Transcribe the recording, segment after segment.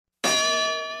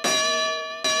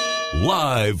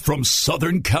Live from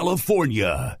Southern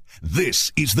California,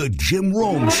 this is the Jim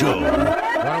Rome Show.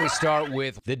 Why don't we start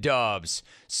with the Dubs?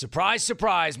 Surprise,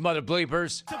 surprise, mother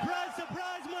bleepers. Surprise,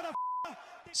 surprise, motherfucker.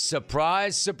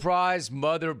 Surprise, surprise,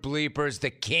 mother bleepers.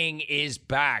 The king is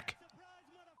back.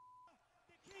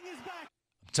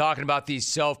 I'm talking about the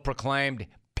self-proclaimed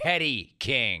petty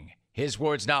king. His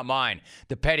words, not mine.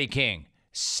 The petty king,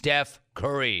 Steph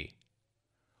Curry.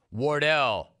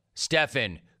 Wardell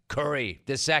Stephen Curry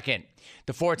II,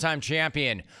 the four-time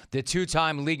champion, the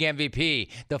two-time league MVP,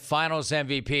 the finals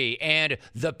MVP, and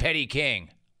the petty king.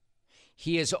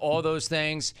 He is all those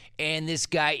things, and this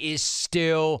guy is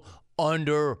still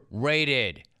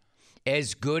underrated.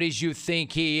 As good as you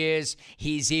think he is,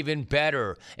 he's even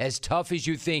better. As tough as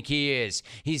you think he is,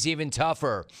 he's even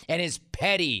tougher. And as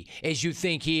petty as you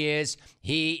think he is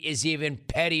even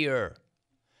pettier.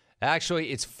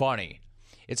 Actually, it's funny.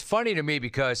 It's funny to me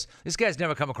because this guy's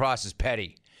never come across as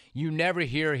petty. You never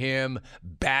hear him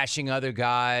bashing other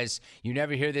guys. You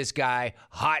never hear this guy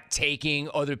hot-taking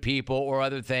other people or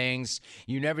other things.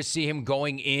 You never see him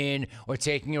going in or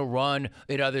taking a run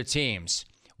at other teams.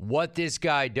 What this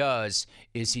guy does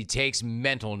is he takes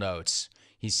mental notes.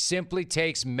 He simply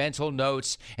takes mental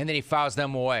notes and then he files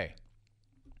them away.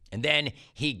 And then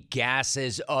he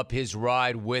gasses up his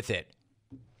ride with it.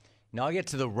 Now, I'll get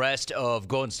to the rest of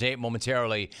Golden State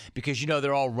momentarily because, you know,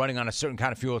 they're all running on a certain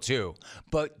kind of fuel too.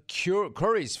 But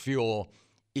Curry's fuel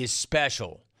is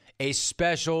special, a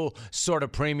special sort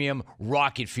of premium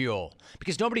rocket fuel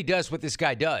because nobody does what this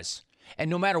guy does. And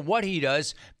no matter what he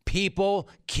does, people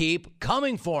keep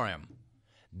coming for him.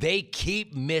 They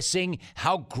keep missing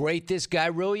how great this guy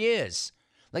really is.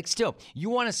 Like, still, you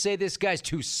want to say this guy's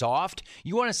too soft?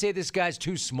 You want to say this guy's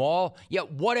too small? Yeah,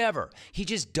 whatever. He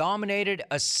just dominated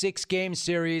a 6-game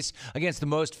series against the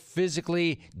most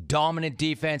physically dominant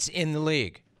defense in the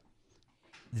league.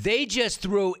 They just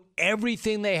threw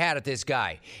everything they had at this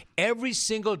guy. Every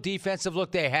single defensive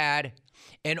look they had,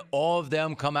 and all of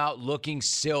them come out looking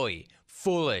silly,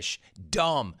 foolish,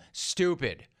 dumb,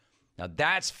 stupid. Now,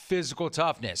 that's physical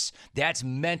toughness. That's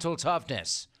mental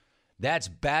toughness. That's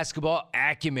basketball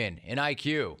acumen and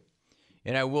IQ.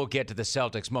 And I will get to the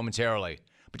Celtics momentarily.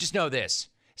 But just know this.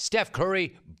 Steph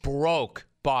Curry broke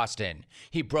Boston.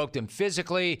 He broke them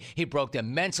physically. He broke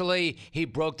them mentally. He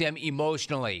broke them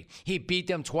emotionally. He beat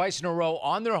them twice in a row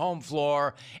on their home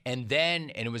floor. And then,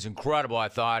 and it was incredible, I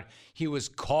thought, he was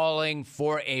calling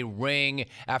for a ring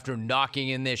after knocking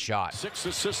in this shot. 6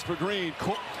 assists for Green.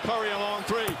 Curry a long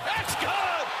three. That's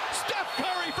good! Steph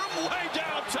Curry from way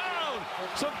downtown.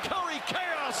 Some Curry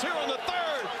chaos here on the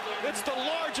third. It's the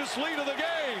largest lead of the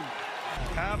game.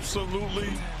 Absolutely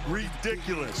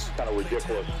ridiculous. Kind of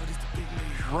ridiculous.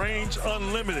 Range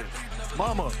unlimited.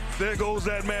 Mama, there goes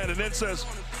that man, and then says,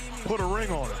 put a ring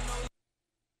on it.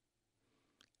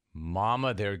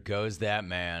 Mama, there goes that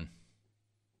man.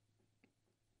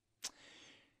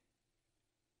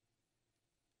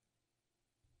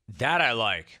 That I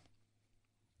like.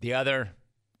 The other,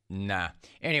 nah.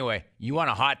 Anyway, you want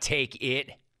to hot take it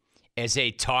as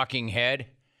a talking head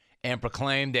and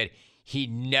proclaim that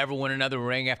he'd never win another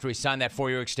ring after he signed that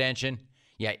 4-year extension?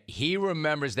 Yeah, he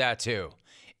remembers that too.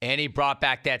 And he brought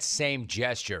back that same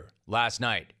gesture last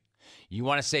night. You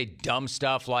want to say dumb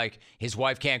stuff like his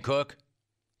wife can't cook?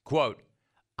 Quote,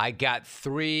 I got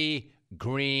 3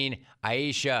 green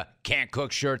Aisha can't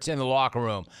cook shirts in the locker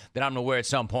room that I'm going to wear at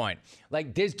some point.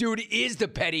 Like, this dude is the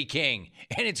petty king,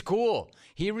 and it's cool.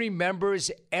 He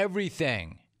remembers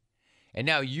everything. And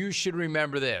now you should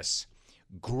remember this.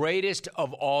 Greatest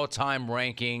of all-time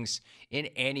rankings in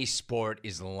any sport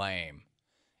is lame.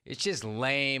 It's just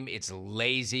lame. It's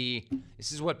lazy.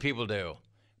 This is what people do.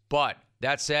 But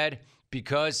that said,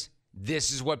 because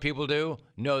this is what people do,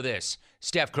 know this.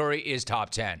 Steph Curry is top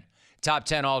 10. Top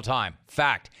 10 all time.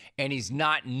 Fact. And he's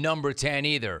not number 10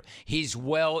 either. He's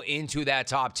well into that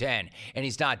top 10. And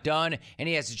he's not done, and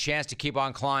he has a chance to keep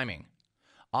on climbing.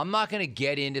 I'm not going to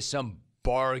get into some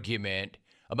argument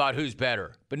about who's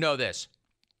better. But know this.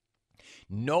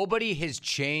 Nobody has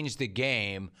changed the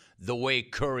game the way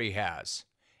Curry has.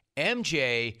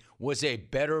 MJ was a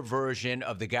better version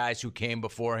of the guys who came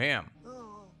before him.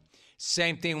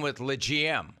 Same thing with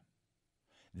LeGM.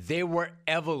 They were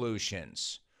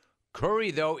evolutions.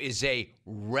 Curry, though, is a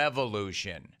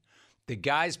revolution. The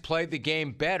guys played the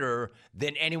game better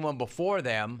than anyone before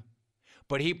them,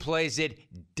 but he plays it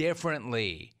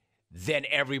differently than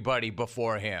everybody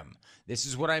before him. This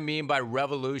is what I mean by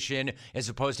revolution as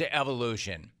opposed to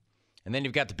evolution. And then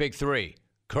you've got the big three,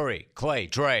 Curry, Clay,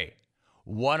 Dre.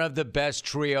 One of the best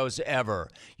trios ever.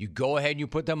 You go ahead and you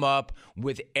put them up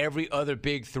with every other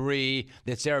big three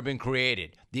that's ever been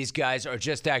created. These guys are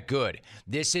just that good.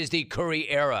 This is the Curry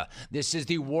era. This is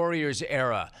the Warriors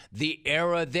era. The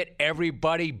era that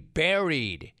everybody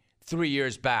buried 3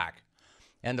 years back.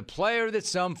 And the player that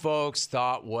some folks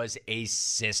thought was a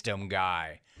system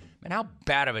guy. Man, how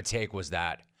bad of a take was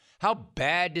that? How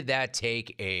bad did that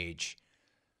take age?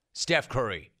 Steph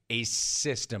Curry, a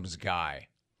systems guy.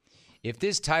 If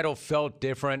this title felt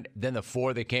different than the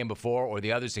four that came before or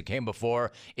the others that came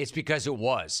before, it's because it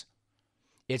was.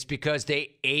 It's because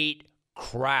they ate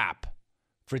crap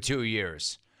for 2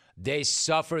 years. They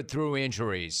suffered through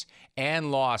injuries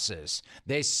and losses.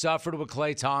 They suffered with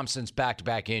Klay Thompson's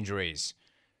back-to-back injuries.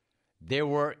 They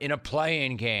were in a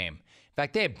play-in game. In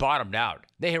fact, they had bottomed out.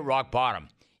 They hit rock bottom,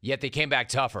 yet they came back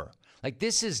tougher. Like,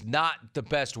 this is not the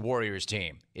best Warriors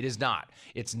team. It is not.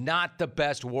 It's not the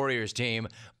best Warriors team,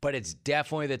 but it's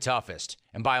definitely the toughest,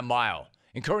 and by a mile.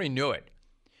 And Curry knew it.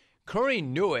 Curry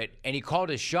knew it, and he called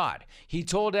his shot. He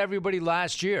told everybody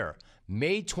last year,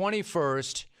 May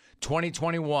 21st,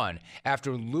 2021,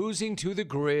 after losing to the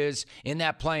Grizz in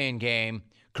that play-in game,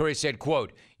 Curry said,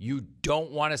 quote, "You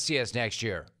don't want to see us next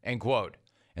year," end quote.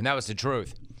 And that was the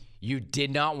truth. You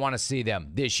did not want to see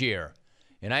them this year.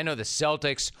 And I know the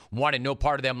Celtics wanted no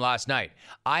part of them last night.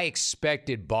 I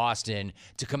expected Boston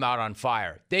to come out on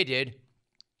fire. They did.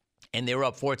 And they were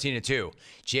up 14-2.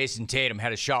 Jason Tatum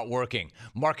had a shot working.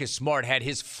 Marcus Smart had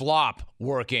his flop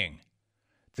working.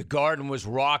 The Garden was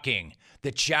rocking.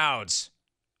 The Chouds,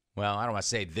 well, I don't want to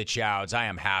say the Chouds. I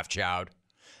am half Choud.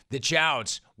 The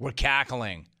Chouds were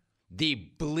cackling. The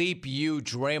bleep you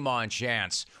Draymond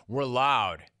chants were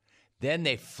loud. Then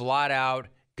they flat out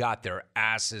got their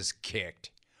asses kicked.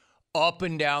 Up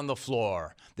and down the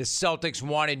floor. The Celtics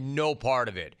wanted no part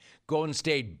of it. Golden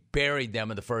State buried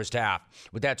them in the first half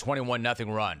with that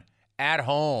 21-0 run. At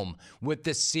home with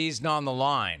the season on the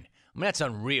line. I mean, that's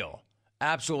unreal.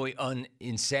 Absolutely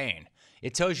insane.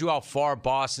 It tells you how far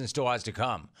Boston still has to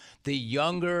come. The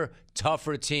younger,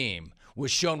 tougher team was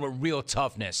shown what real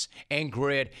toughness and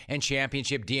grit and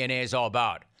championship DNA is all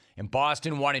about. And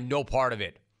Boston wanted no part of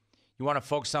it. You want to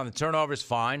focus on the turnovers?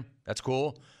 Fine. That's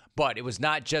cool. But it was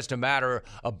not just a matter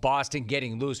of Boston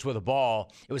getting loose with the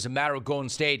ball. It was a matter of Golden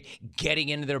State getting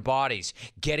into their bodies,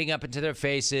 getting up into their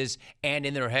faces and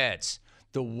in their heads.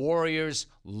 The Warriors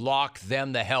locked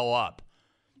them the hell up.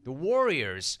 The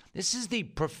Warriors, this is the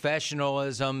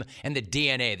professionalism and the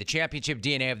DNA, the championship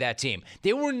DNA of that team.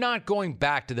 They were not going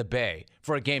back to the Bay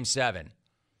for a Game 7.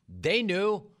 They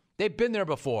knew. They've been there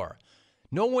before.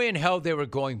 No way in hell they were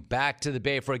going back to the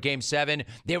Bay for a Game 7.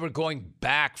 They were going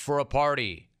back for a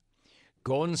party.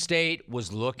 Golden State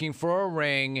was looking for a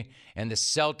ring, and the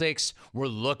Celtics were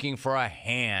looking for a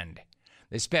hand.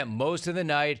 They spent most of the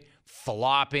night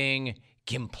flopping,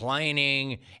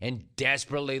 complaining, and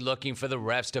desperately looking for the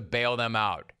refs to bail them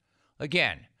out.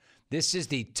 Again, this is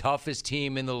the toughest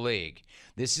team in the league.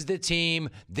 This is the team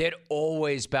that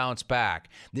always bounced back.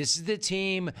 This is the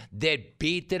team that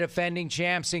beat the defending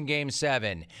champs in Game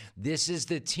 7. This is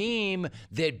the team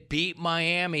that beat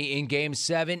Miami in Game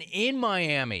 7 in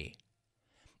Miami.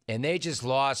 And they just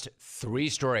lost 3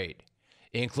 straight,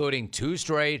 including 2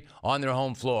 straight on their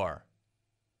home floor.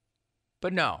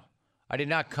 But no, I did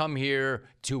not come here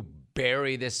to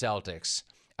bury the Celtics.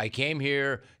 I came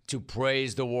here to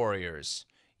praise the Warriors.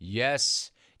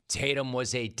 Yes, Tatum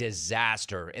was a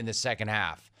disaster in the second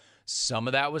half. Some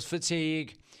of that was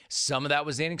fatigue. Some of that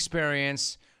was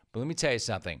inexperience. But let me tell you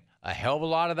something. A hell of a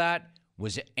lot of that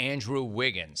was Andrew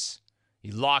Wiggins.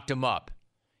 He locked him up.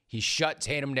 He shut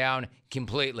Tatum down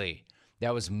completely.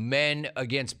 That was men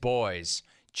against boys,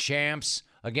 champs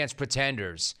against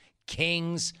pretenders,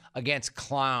 kings against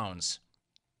clowns.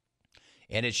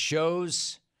 And it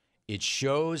shows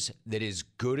that as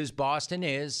good as Boston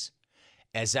is,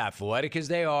 as athletic as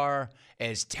they are,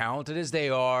 as talented as they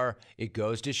are, it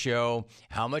goes to show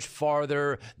how much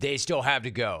farther they still have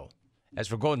to go. As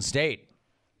for Golden State,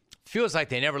 feels like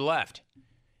they never left.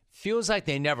 Feels like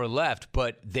they never left,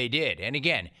 but they did. And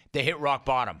again, they hit rock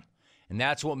bottom. And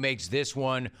that's what makes this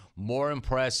one more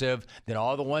impressive than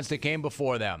all the ones that came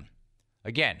before them.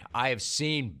 Again, I have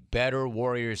seen better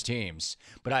Warriors teams,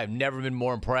 but I have never been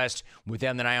more impressed with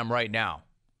them than I am right now.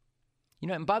 You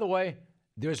know, and by the way,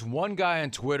 there's one guy on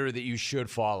Twitter that you should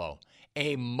follow,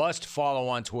 a must follow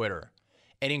on Twitter,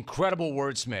 an incredible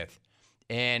wordsmith.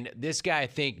 And this guy, I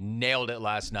think, nailed it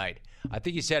last night. I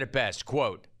think he said it best.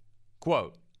 Quote,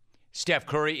 Steph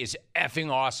Curry is effing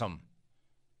awesome.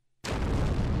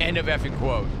 End of effing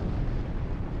quote.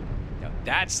 Now,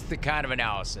 that's the kind of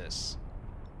analysis.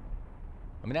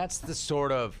 I mean, that's the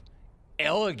sort of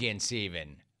elegance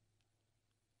even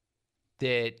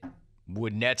that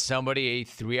would net somebody a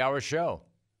 3-hour show.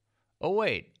 Oh,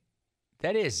 wait.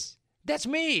 That's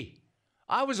me.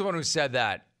 I was the one who said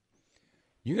that.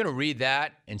 You're going to read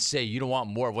that and say you don't want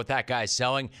more of what that guy's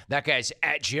selling? That guy's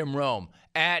at Jim Rome.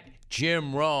 At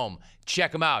Jim Rome.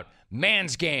 Check him out.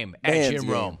 Man's Game at Jim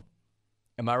Rome.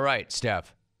 Am I right,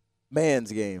 Steph?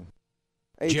 Man's Game.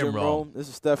 Hey, Jim Rome. This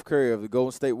is Steph Curry of the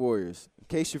Golden State Warriors. In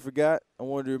case you forgot, I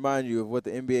wanted to remind you of what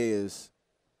the NBA is.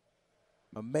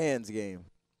 A man's game.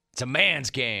 It's a man's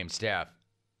game, Steph.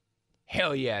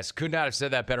 Hell yes. Could not have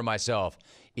said that better myself.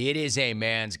 It is a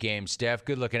man's game, Steph.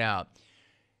 Good looking out.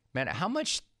 Man,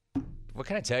 what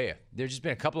can I tell you? There's just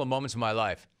been a couple of moments in my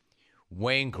life.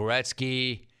 Wayne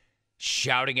Gretzky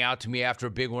shouting out to me after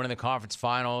a big win in the conference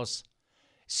finals.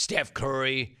 Steph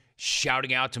Curry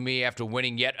shouting out to me after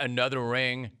winning yet another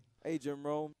ring. Hey, Jim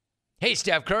Rome. Hey,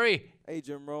 Steph Curry. Hey,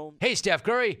 Jim Rome. Hey, Steph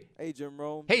Curry. Hey, Jim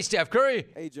Rome. Hey, Steph Curry.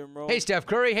 Hey, Jim Rome. Hey, Steph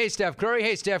Curry. Hey, Steph Curry.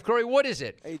 Hey, Steph Curry. What is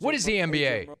it? What is the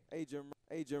NBA? Hey,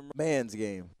 Jim. Man's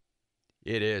game.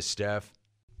 It is, Steph.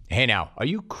 Hey now, are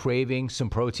you craving some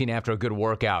protein after a good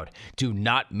workout? Do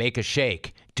not make a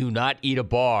shake. Do not eat a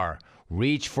bar.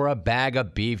 Reach for a bag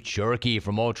of beef jerky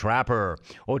from Old Trapper.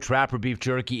 Old Trapper beef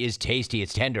jerky is tasty,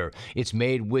 it's tender, it's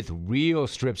made with real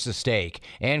strips of steak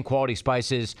and quality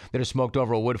spices that are smoked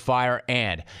over a wood fire,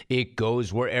 and it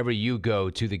goes wherever you go,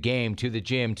 to the game, to the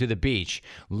gym, to the beach.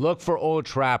 Look for Old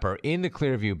Trapper in the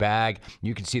Clearview bag.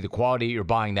 You can see the quality you're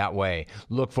buying that way.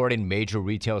 Look for it in major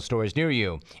retail stores near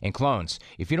you. And clones,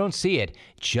 if you don't see it,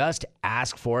 just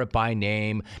ask for it by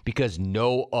name, because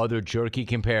no other jerky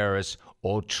compares.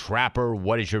 Old Trapper,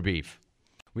 what is your beef?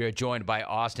 We are joined by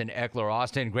Austin Ekeler.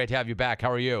 Austin, great to have you back.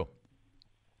 How are you?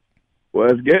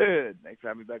 What's good? Thanks for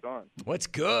having me back on. What's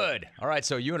good? All right,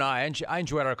 so you and I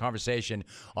enjoyed our conversation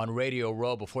on Radio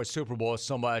Row before Super Bowl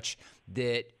so much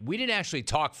that we didn't actually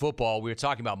talk football. We were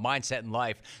talking about mindset and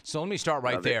life. So let me start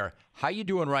right there. How you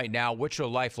doing right now? What's your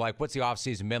life like? What's the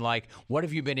offseason been like? What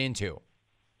have you been into?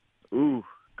 Ooh,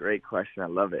 great question. I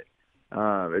love it.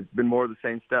 It's been more of the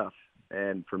same stuff.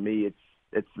 And for me,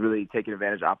 it's really taking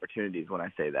advantage of opportunities when I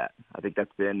say that. I think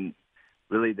that's been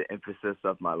really the emphasis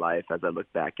of my life as I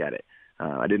look back at it.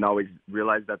 I didn't always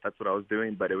realize that that's what I was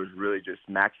doing, but it was really just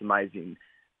maximizing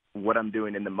what I'm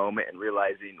doing in the moment and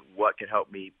realizing what could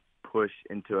help me push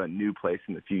into a new place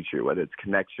in the future, whether it's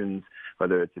connections,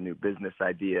 whether it's a new business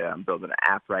idea. I'm building an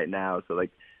app right now. So,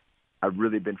 I've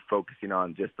really been focusing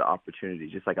on just the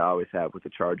opportunities, just like I always have with the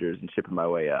Chargers, and chipping my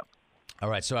way up. All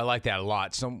right, so I like that a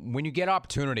lot. So when you get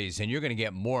opportunities, and you're going to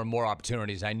get more and more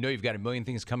opportunities, I know you've got a million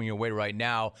things coming your way right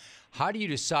now. How do you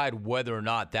decide whether or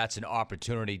not that's an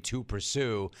opportunity to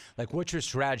pursue? What's your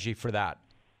strategy for that?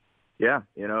 Yeah,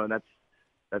 and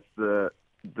that's the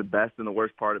best and the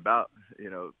worst part about,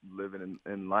 living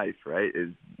in life, right, is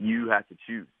you have to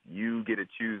choose. You get to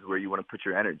choose where you want to put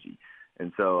your energy.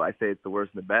 And so I say it's the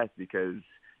worst and the best because,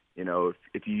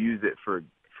 if you use it for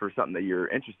something that you're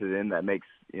interested in that makes,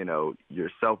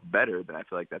 yourself better, then I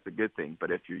feel like that's a good thing.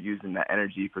 But if you're using that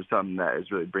energy for something that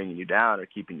is really bringing you down or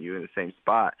keeping you in the same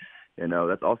spot,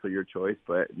 that's also your choice,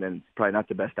 but then it's probably not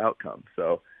the best outcome.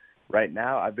 So right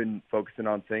now I've been focusing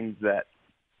on things that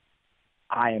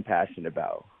I am passionate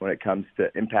about when it comes to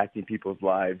impacting people's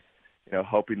lives,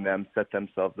 helping them set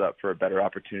themselves up for a better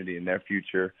opportunity in their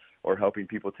future, or helping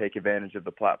people take advantage of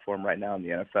the platform right now in the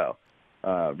NFL.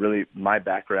 Really, my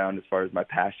background as far as my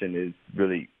passion is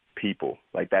really people.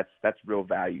 That's real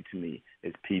value to me,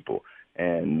 is people,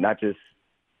 and not just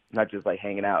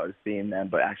hanging out and seeing them,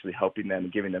 but actually helping them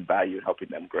and giving them value and helping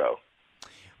them grow.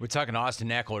 We're talking to Austin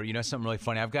Ekeler. Something really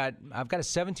funny. I've got a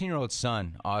 17-year-old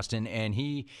son, Austin, and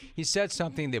he said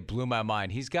something that blew my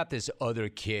mind. He's got this other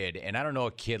kid, and I don't know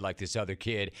a kid like this other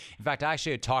kid. In fact, I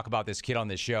actually talk about this kid on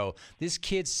this show. This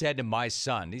kid said to my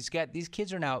son, these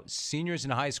kids are now seniors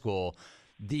in high school.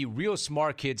 The real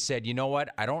smart kid said, you know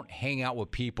what? I don't hang out with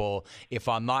people if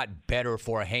I'm not better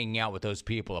for hanging out with those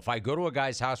people. If I go to a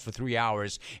guy's house for 3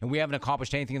 hours and we haven't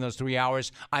accomplished anything in those 3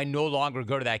 hours, I no longer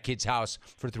go to that kid's house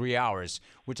for 3 hours,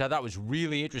 which I thought was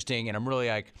really interesting. And I'm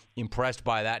really impressed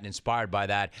by that and inspired by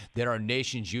that our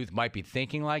nation's youth might be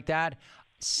thinking like that.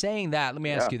 Saying that, let me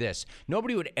ask you this.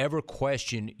 Nobody would ever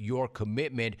question your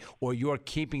commitment or your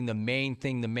keeping the main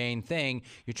thing the main thing.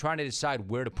 You're trying to decide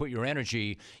where to put your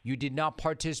energy. You did not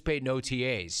participate in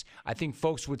OTAs. I think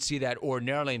folks would see that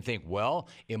ordinarily and think, well,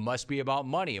 it must be about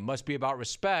money. It must be about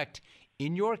respect.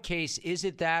 In your case, is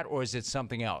it that or is it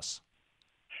something else?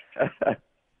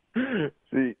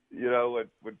 See,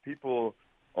 when people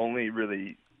only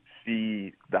really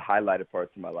see the highlighted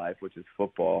parts of my life, which is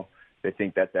football, they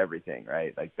think that's everything,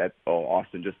 right? Like that's, oh,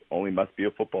 Austin just only must be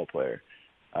a football player.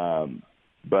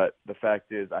 But the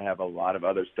fact is I have a lot of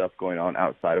other stuff going on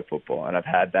outside of football, and I've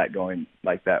had that going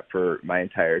like that for my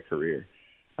entire career.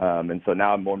 And so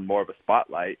now I'm more of a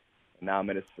spotlight. Now I'm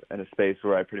in a space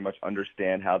where I pretty much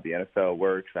understand how the NFL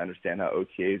works. I understand how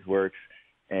OTAs works.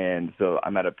 And so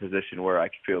I'm at a position where I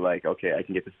feel like, okay, I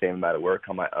can get the same amount of work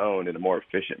on my own in a more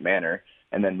efficient manner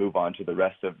and then move on to the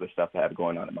rest of the stuff I have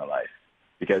going on in my life.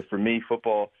 Because for me,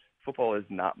 football is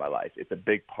not my life. It's a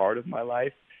big part of my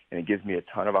life, and it gives me a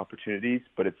ton of opportunities,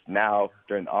 but it's now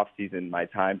during the off season my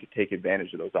time to take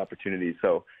advantage of those opportunities.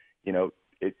 So,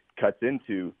 it cuts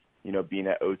into, being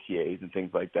at OTAs and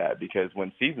things like that, because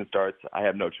when season starts, I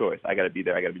have no choice. I got to be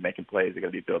there. I got to be making plays. I got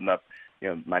to be building up,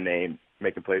 my name,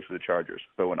 making plays for the Chargers.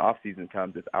 So when off season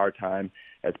comes, it's our time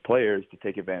as players to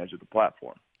take advantage of the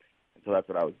platform. And so that's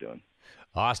what I was doing.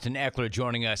 Austin Ekeler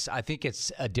joining us. I think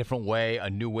it's a different way, a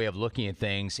new way of looking at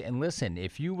things. And listen,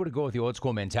 if you were to go with the old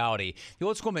school mentality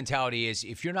is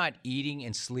if you're not eating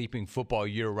and sleeping football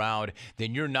year round,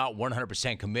 then you're not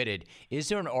 100% committed. Is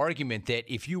there an argument that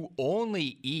if you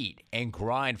only eat and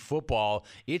grind football,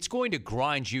 it's going to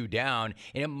grind you down,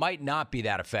 and it might not be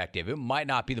that effective? It might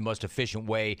not be the most efficient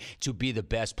way to be the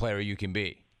best player you can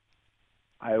be.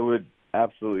 I would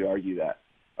absolutely argue that.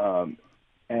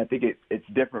 And I think it's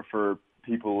different for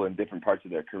people in different parts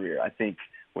of their career. I think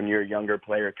when you're a younger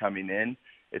player coming in,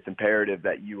 it's imperative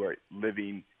that you are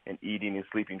living and eating and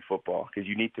sleeping football, because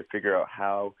you need to figure out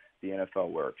how the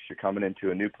NFL works. You're coming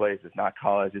into a new place. It's not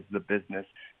college. It's the business.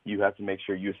 You have to make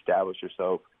sure you establish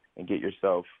yourself and get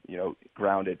yourself,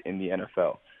 grounded in the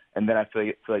NFL. And then I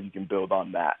feel like you can build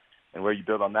on that. And where you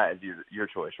build on that is your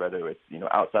choice, whether it's,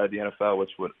 outside of the NFL,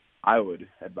 which I would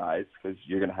advise, because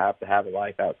you're going to have a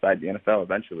life outside the NFL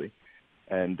eventually.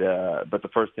 And but the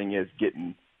first thing is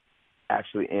getting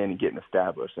actually in and getting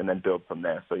established, and then build from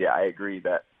there. So yeah, I agree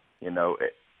that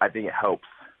I think it helps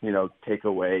take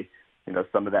away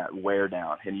some of that wear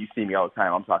down. And you see me all the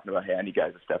time. I'm talking about, hey, I need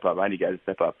guys to step up. I need guys to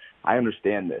step up. I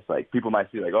understand this. Like, people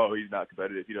might see like, oh, he's not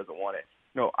competitive. He doesn't want it.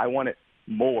 No, I want it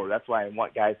more. That's why I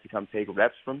want guys to come take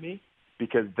reps from me,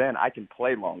 because then I can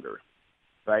play longer.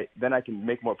 Right? Then I can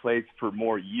make more plays for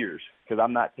more years, because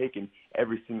I'm not taking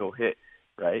every single hit,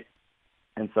 right?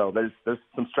 And so there's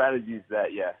some strategies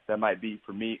that might be,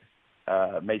 for me,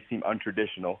 may seem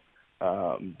untraditional,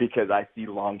 because I see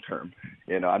long term.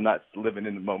 I'm not living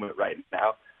in the moment right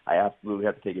now. I absolutely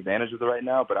have to take advantage of it right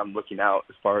now, but I'm looking out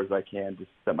as far as I can to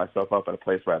set myself up at a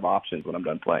place where I have options when I'm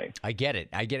done playing. I get it.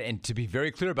 And to be very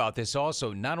clear about this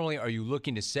also, not only are you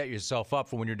looking to set yourself up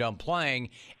for when you're done playing,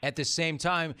 at the same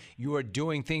time, you are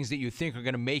doing things that you think are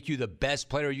going to make you the best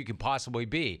player you can possibly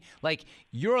be. Like,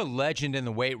 you're a legend in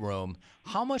the weight room.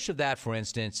 How much of that, for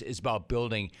instance, is about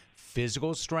building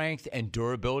physical strength and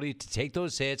durability to take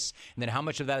those hits, and then how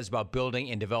much of that is about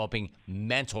building and developing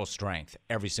mental strength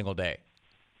every single day?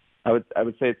 I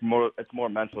would say it's more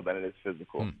mental than it is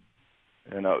physical.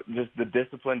 Just the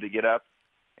discipline to get up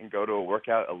and go to a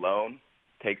workout alone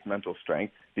takes mental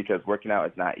strength, because working out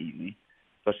is not easy,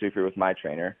 especially if you're with my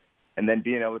trainer. And then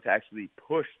being able to actually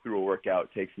push through a workout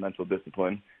takes mental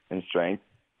discipline and strength,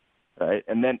 right?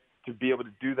 And then to be able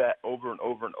to do that over and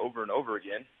over and over and over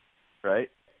again,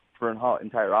 right, for an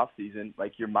entire off season,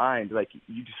 like, your mind, like,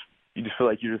 you just feel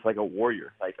like you're just like a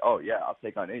warrior. Like, oh yeah, I'll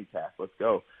take on any task. Let's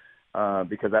go.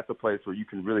 Because that's a place where you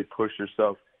can really push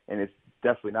yourself, and it's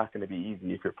definitely not going to be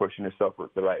easy if you're pushing yourself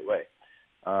the right way.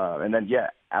 And then, yeah,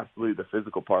 absolutely, the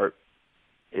physical part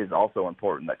is also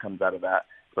important that comes out of that,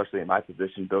 especially in my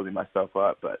position, building myself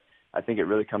up. But I think it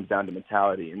really comes down to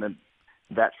mentality, and then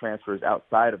that transfers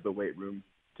outside of the weight room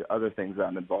to other things that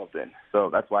I'm involved in. So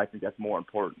that's why I think that's more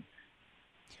important.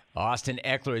 Austin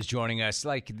Ekeler is joining us.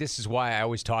 Like, this is why I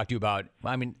always talk to you about,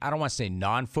 I don't want to say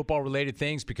non-football related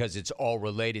things, because it's all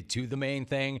related to the main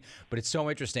thing, but it's so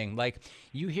interesting. Like,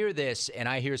 you hear this, and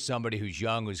I hear somebody who's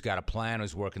young, who's got a plan,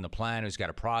 who's working the plan, who's got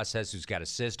a process, who's got a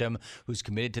system, who's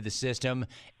committed to the system.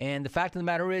 And the fact of the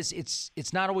matter is,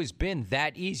 it's not always been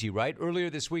that easy, right? Earlier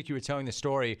this week, you were telling the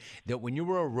story that when you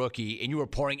were a rookie and you were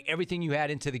pouring everything you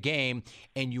had into the game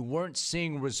and you weren't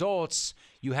seeing results,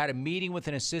 you had a meeting with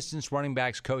an assistant running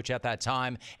backs coach at that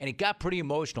time, and it got pretty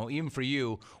emotional, even for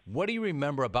you. What do you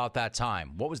remember about that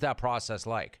time? What was that process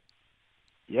like?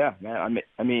 Yeah, man.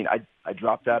 I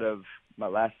dropped out of my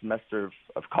last semester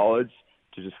of college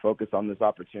to just focus on this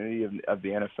opportunity of the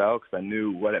NFL, because I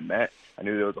knew what it meant. I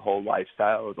knew there was a whole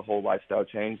lifestyle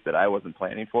change that I wasn't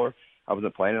planning for. I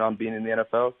wasn't planning on being in the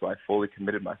NFL, so I fully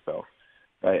committed myself,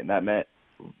 right? And that meant,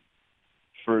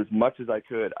 for as much as I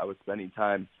could, I was spending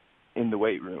time in the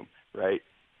weight room, right,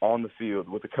 all on the field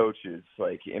with the coaches,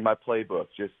 like in my playbook,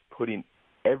 just putting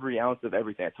every ounce of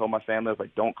everything. I told my family, I was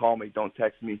like, don't call me, don't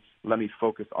text me, let me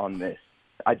focus on this.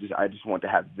 I just want to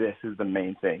have this is the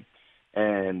main thing.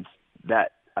 And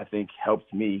that, I think,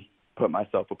 helped me put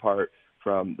myself apart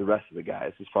from the rest of the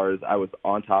guys as far as I was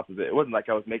on top of it. It wasn't like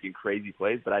I was making crazy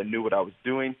plays, but I knew what I was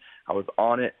doing. I was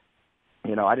on it.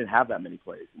 You know, I didn't have that many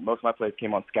plays. Most of my plays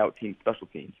came on scout teams, special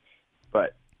teams.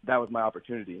 But that was my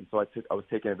opportunity, and so I was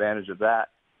taking advantage of that.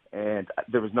 And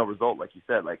there was no result, like you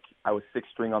said. Like, I was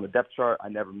sixth string on the depth chart. I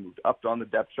never moved up on the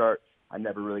depth chart. I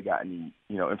never really got any,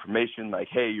 information like,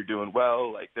 hey, you're doing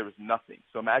well. Like, there was nothing.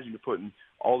 So imagine you're putting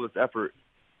all this effort,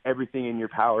 everything in your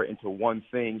power into one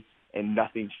thing, and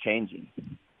nothing's changing.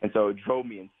 And so it drove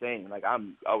me insane. Like, I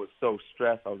was so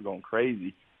stressed. I was going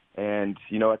crazy. And,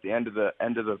 at the end of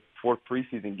the fourth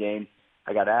preseason game,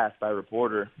 I got asked by a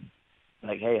reporter,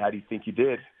 like, hey, how do you think you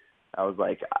did? I was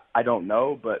like, I don't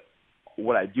know, but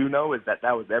what I do know is that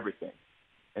was everything.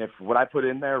 And if what I put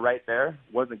in there right there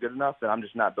wasn't good enough, then I'm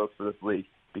just not built for this league,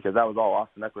 because that was all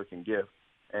Austin Ekeler can give.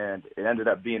 And it ended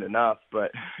up being enough,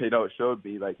 but, it showed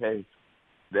me, like, hey,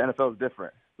 the NFL is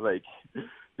different. Like,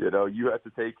 you have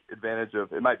to take advantage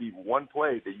of, it might be one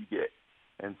play that you get.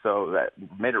 And so that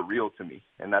made it real to me.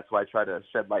 And that's why I try to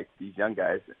shed light to these young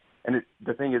guys. And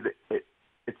the thing is,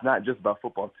 it's not just about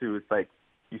football, too. It's like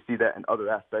you see that in other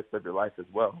aspects of your life as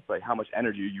well. It's like, how much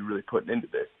energy are you really putting into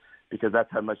this? Because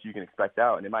that's how much you can expect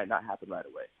out, and it might not happen right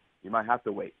away. You might have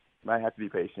to wait. You might have to be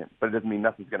patient. But it doesn't mean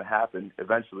nothing's going to happen.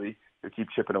 Eventually, you'll keep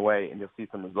chipping away, and you'll see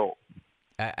some results.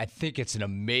 I think it's an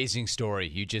amazing story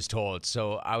you just told.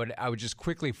 So I would just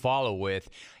quickly follow with,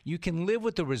 you can live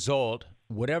with the result,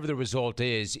 whatever the result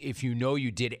is, if you know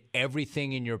you did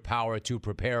everything in your power to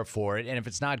prepare for it. And if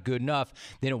it's not good enough,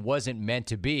 then it wasn't meant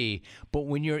to be. But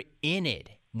when you're in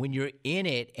it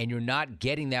and you're not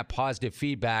getting that positive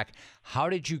feedback, how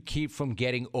did you keep from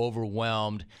getting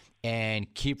overwhelmed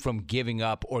and keep from giving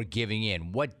up or giving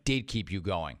in? What did keep you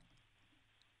going?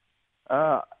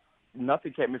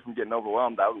 Nothing kept me from getting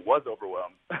overwhelmed. I was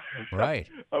overwhelmed. Right.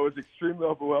 I was extremely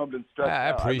overwhelmed and stressed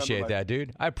I out. appreciate that,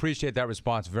 dude. I appreciate that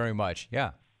response very much.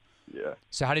 Yeah. Yeah.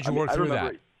 So how did you work through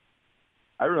that?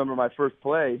 I remember my first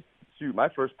play. My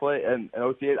first play in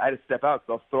OTA, I had to step out because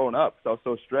I was throwing up because I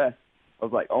was so stressed. I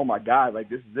was like, oh, my God, like,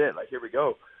 this is it. Like, here we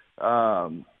go.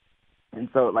 And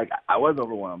so, like, I was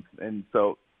overwhelmed. And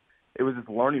so it was this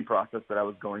learning process that I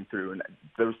was going through, and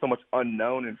there was so much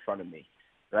unknown in front of me,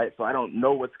 right? So I don't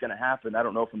know what's going to happen. I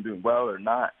don't know if I'm doing well or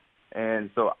not. And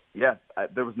so, yeah,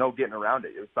 there was no getting around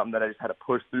it. It was something that I just had to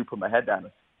push through, put my head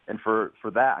down. And for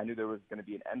that, I knew there was going to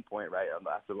be an end point, right,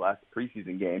 after the last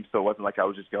preseason game. So it wasn't like I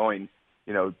was just going,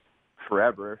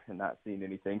 forever and not seeing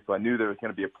anything. So I knew there was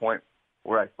going to be a point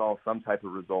where I saw some type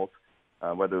of result,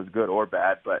 whether it was good or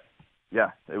bad. But, yeah,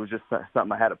 it was just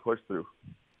something I had to push through.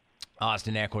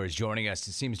 Austin Ekeler is joining us.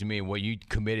 It seems to me what you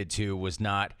committed to was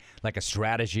not like a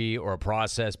strategy or a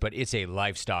process, but it's a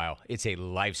lifestyle. It's a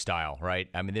lifestyle, right?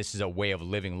 I mean, this is a way of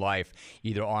living life,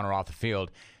 either on or off the field.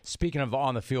 Speaking of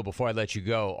on the field, before I let you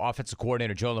go, offensive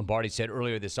coordinator Joe Lombardi said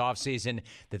earlier this offseason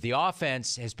that the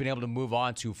offense has been able to move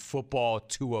on to football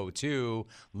 202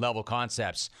 level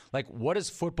concepts. Like, what does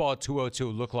football 202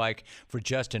 look like for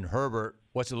Justin Herbert?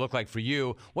 What's it look like for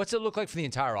you? What's it look like for the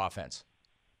entire offense?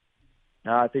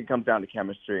 I think it comes down to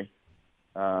chemistry.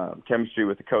 Chemistry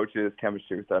with the coaches,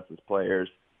 chemistry with us as players.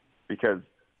 Because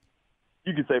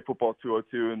you could say football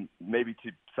 202, and maybe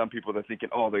to some people they're thinking,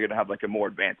 oh, they're going to have like a more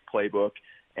advanced playbook.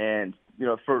 And,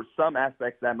 for some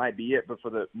aspects that might be it, but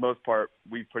for the most part,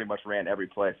 we pretty much ran every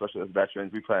play, especially as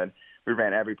veterans. We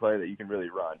ran every play that you can really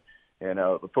run.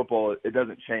 The football, it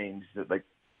doesn't change. It's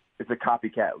a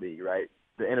copycat league, right?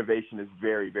 The innovation is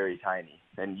very, very tiny,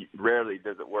 and rarely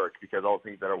does it work because all the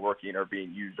things that are working are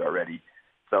being used already.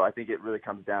 So I think it really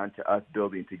comes down to us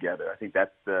building together. I think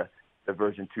that's the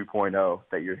version 2.0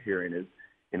 that you're hearing is,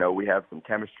 we have some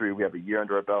chemistry. We have a year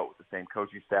under our belt with the same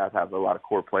coaching staff, have a lot of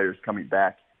core players coming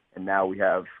back, and now we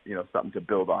have, something to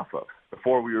build off of.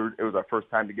 Before it was our first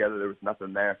time together. There was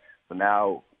nothing there. So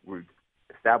now we've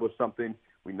established something.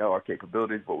 We know our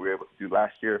capabilities, what we were able to do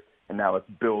last year, and now let's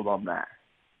build on that.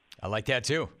 I like that,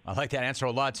 too. I like that answer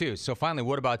a lot, too. So, finally,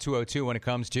 what about 202 when it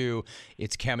comes to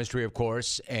its chemistry, of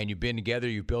course, and you've been together,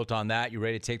 you built on that, you're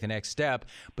ready to take the next step,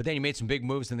 but then you made some big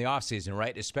moves in the offseason,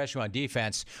 right, especially on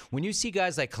defense. When you see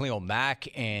guys like Khalil Mack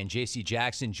and J.C.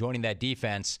 Jackson joining that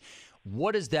defense,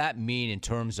 what does that mean in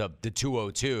terms of the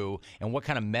 202, and what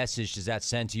kind of message does that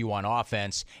send to you on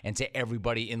offense and to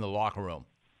everybody in the locker room?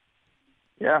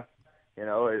 Yeah,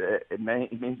 it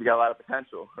means we got a lot of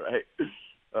potential, right?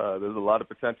 There's a lot of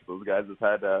potential. Those guys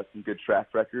have had some good track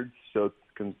records, showed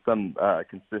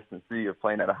consistency of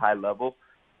playing at a high level,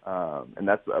 and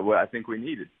that's what I think we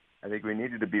needed. I think we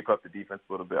needed to beef up the defense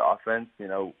a little bit. Offense,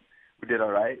 we did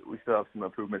all right. We still have some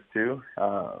improvements too,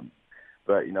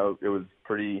 but it was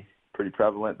pretty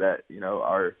prevalent that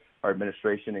our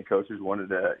administration and coaches wanted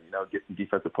to get some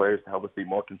defensive players to help us be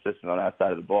more consistent on that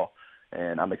side of the ball.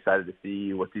 And I'm excited to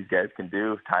see what these guys can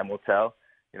do. Time will tell.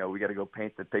 We got to go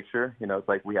paint the picture. It's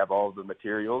like we have all of the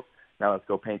materials. Now let's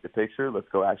go paint the picture. Let's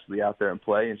go actually out there and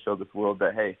play and show this world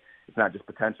that, hey, it's not just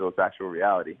potential, it's actual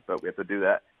reality. But we have to do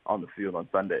that on the field on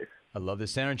Sundays. I love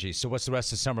this energy. So what's the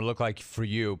rest of summer look like for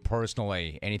you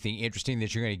personally? Anything interesting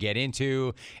that you're going to get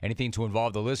into? Anything to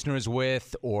involve the listeners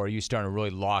with? Or are you starting to really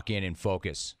lock in and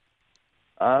focus?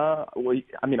 Well,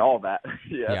 all that.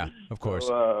 Yeah, of course.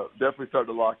 So, definitely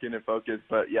starting to lock in and focus.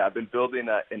 But, yeah, I've been building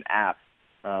an app.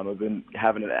 I've been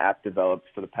having an app developed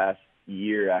for the past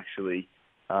year, actually.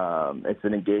 It's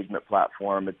an engagement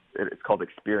platform. It's called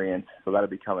Experience, so that'll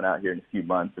be coming out here in a few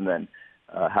months. And then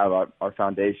have our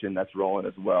foundation that's rolling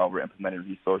as well. We're implementing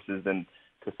resources into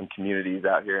some communities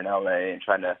out here in L.A. and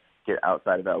trying to get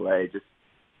outside of L.A. just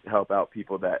to help out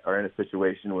people that are in a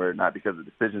situation where not because of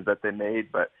decisions that they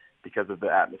made, but because of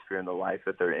the atmosphere and the life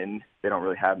that they're in, they don't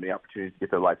really have any opportunities to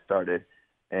get their life started.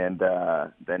 And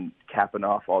then capping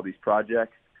off all these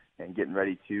projects and getting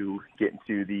ready to get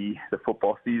into the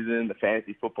football season, the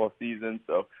fantasy football season.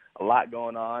 So a lot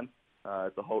going on.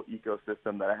 It's a whole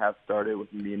ecosystem that I have started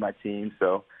with me and my team.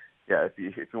 So, yeah, if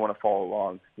you want to follow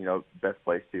along, best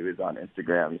place to is on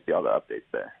Instagram. You see all the updates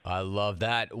there. I love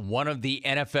that. One of the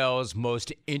NFL's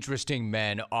most interesting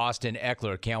men, Austin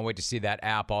Ekeler. Can't wait to see that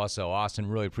app also. Austin,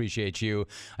 really appreciate you.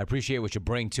 I appreciate what you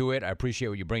bring to it. I appreciate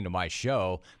what you bring to my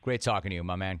show. Great talking to you,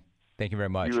 my man. Thank you very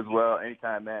much. You as well.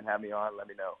 Anytime, man. Have me on. Let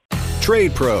me know.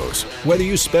 Trade pros. Whether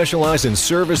you specialize in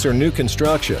service or new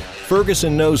construction,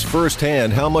 Ferguson knows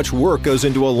firsthand how much work goes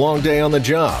into a long day on the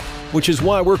job, which is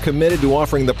why we're committed to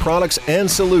offering the products and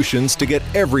solutions to get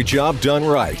every job done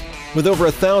right. With over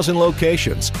 1,000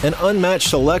 locations, an unmatched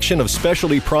selection of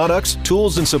specialty products,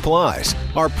 tools, and supplies,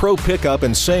 our pro pickup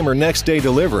and same or next day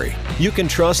delivery, you can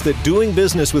trust that doing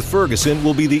business with Ferguson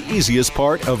will be the easiest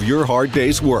part of your hard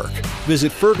day's work.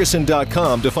 Visit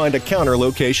Ferguson.com to find a counter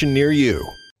location near you.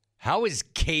 How is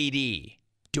KD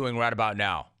doing right about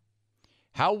now?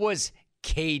 How was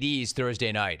KD's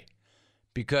Thursday night?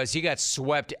 Because he got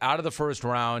swept out of the first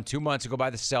round 2 months ago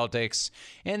by the Celtics,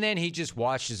 and then he just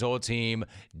watched his old team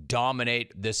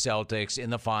dominate the Celtics in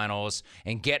the finals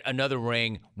and get another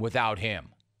ring without him.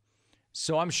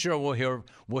 So I'm sure we'll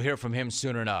hear from him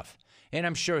soon enough. And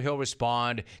I'm sure he'll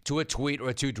respond to a tweet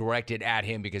or two directed at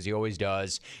him because he always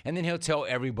does. And then he'll tell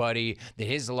everybody that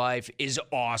his life is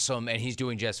awesome and he's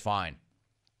doing just fine.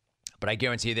 But I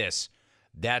guarantee this,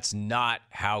 that's not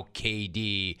how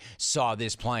KD saw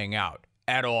this playing out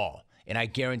at all. And I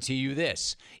guarantee you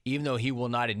this, even though he will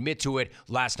not admit to it,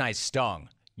 last night stung.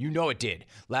 You know it did.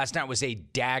 Last night was a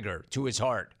dagger to his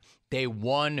heart. They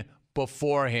won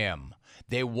before him.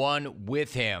 They won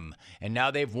with him. And now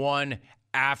they've won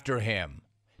after him.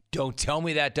 Don't tell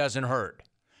me that doesn't hurt.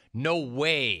 No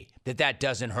way that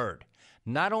doesn't hurt.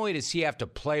 Not only does he have to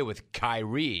play with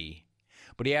Kyrie,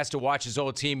 but he has to watch his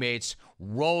old teammates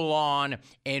roll on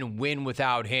and win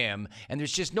without him. And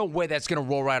there's just no way that's going to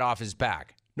roll right off his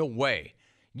back. No way.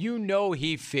 You know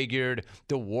he figured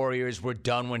the Warriors were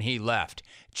done when he left,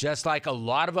 just like a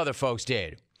lot of other folks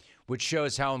did, which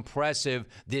shows how impressive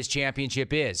this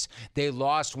championship is. They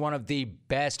lost one of the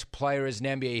best players in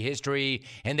NBA history,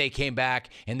 and they came back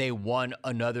and they won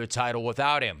another title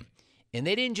without him. And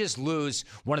they didn't just lose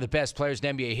one of the best players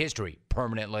in NBA history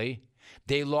permanently.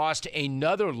 They lost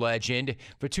another legend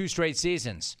for 2 straight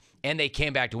seasons, and they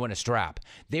came back to win a strap.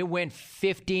 They went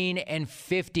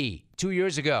 15-50 2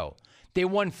 years ago. They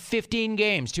won 15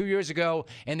 games 2 years ago,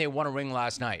 and they won a ring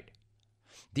last night.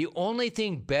 The only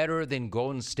thing better than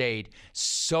Golden State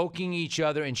soaking each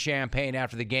other in champagne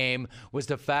after the game was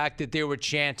the fact that they were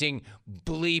chanting,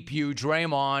 "Bleep you,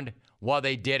 Draymond," while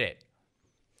they did it.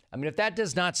 I mean, if that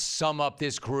does not sum up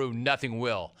this crew, nothing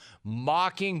will.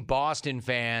 Mocking Boston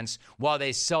fans while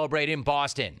they celebrate in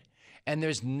Boston. And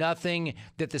there's nothing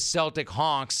that the Celtic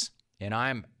honks, and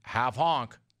I'm half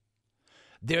honk,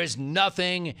 there's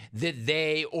nothing that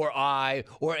they or I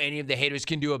or any of the haters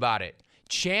can do about it.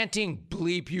 Chanting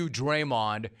 "Bleep you,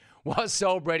 Draymond" while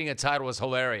celebrating a title is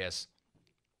hilarious.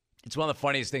 It's one of the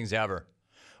funniest things ever.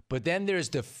 But then there's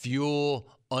the fuel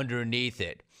underneath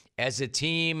it. As a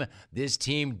team, this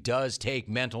team does take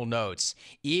mental notes.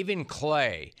 Even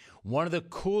Clay, one of the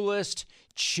coolest,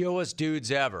 chillest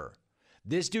dudes ever,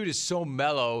 This dude is so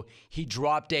mellow, he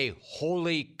dropped a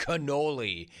holy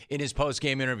cannoli in his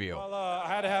post-game interview. Well, I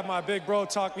had to have my big bro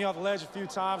talk me off the ledge a few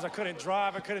times. I couldn't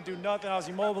drive. I couldn't do nothing. I was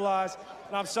immobilized.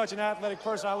 And I'm such an athletic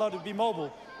person. I love to be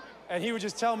mobile. And he would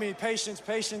just tell me, patience,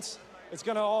 patience. It's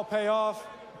going to all pay off.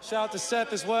 Shout out to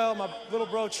Seth as well, my little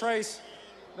bro Trace.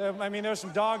 There were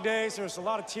some dog days. There was a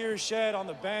lot of tears shed on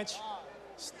the bench.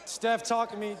 Steph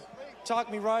talked me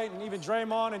right, and even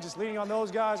Draymond, and just leaning on those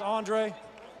guys, Andre.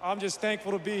 I'm just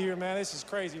thankful to be here, man. This is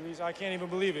crazy, Lisa. I can't even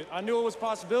believe it. I knew it was a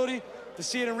possibility. To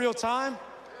see it in real time,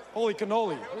 holy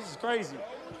cannoli. This is crazy.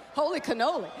 Holy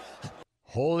cannoli.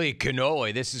 Holy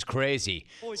cannoli, this is crazy.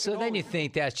 Holy so cannoli. Then you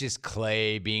think that's just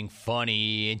Clay being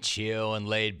funny and chill and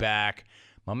laid back.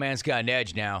 My man's got an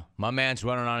edge now. My man's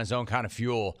running on his own kind of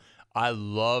fuel. I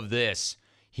love this.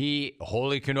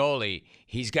 Holy cannoli,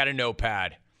 he's got a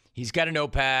notepad. He's got a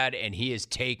notepad, and he is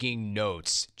taking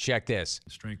notes. Check this.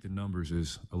 Strength in numbers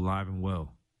is alive and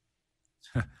well.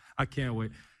 I can't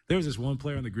wait. There was this one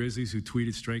player on the Grizzlies who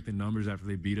tweeted strength in numbers after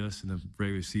they beat us in the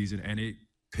regular season, and it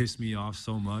pissed me off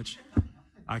so much.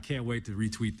 I can't wait to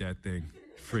retweet that thing.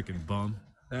 Freaking bum.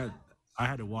 I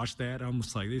had to watch that. I'm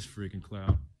just like, this freaking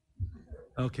clown.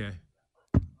 Okay.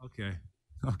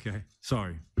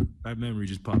 Sorry. That memory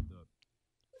just popped up.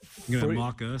 You're going to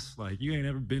mock us? Like, you ain't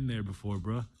ever been there before,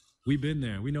 bro. We've been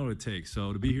there. We know what it takes.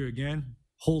 So to be here again,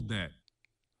 hold that.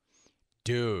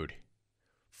 Dude,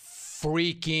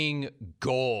 freaking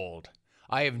gold.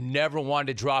 I have never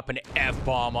wanted to drop an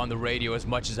F-bomb on the radio as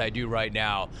much as I do right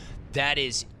now. That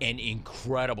is an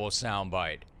incredible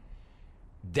soundbite.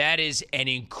 That is an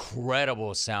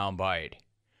incredible soundbite.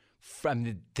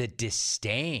 From the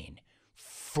disdain.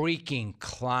 Freaking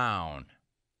clown.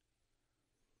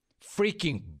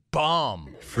 Freaking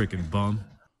bum. Freaking bum.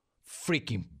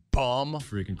 Freaking bum.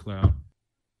 Freaking clown.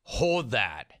 Hold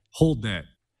that. Hold that.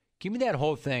 Give me that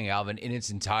whole thing, Alvin, in its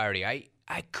entirety.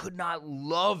 I could not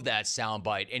love that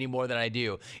soundbite any more than I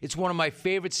do. It's one of my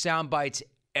favorite soundbites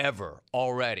ever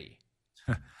already.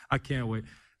 I can't wait.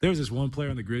 There was this one player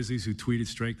on the Grizzlies who tweeted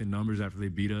strength in numbers after they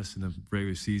beat us in the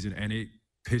regular season, and it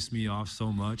pissed me off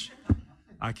so much.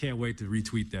 I can't wait to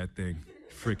retweet that thing.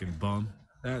 Freaking bum.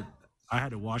 I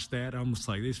had to watch that. I'm just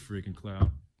like, this freaking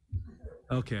clown.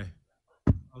 Okay.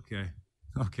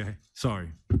 Sorry.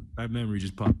 That memory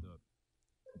just popped up.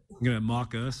 You're going to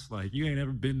mock us? Like, you ain't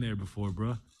ever been there before,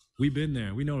 bro. We've been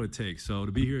there. We know what it takes. So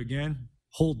to be here again,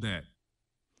 hold that.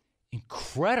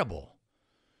 Incredible.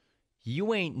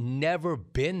 You ain't never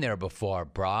been there before,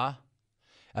 brah.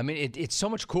 I mean, it's so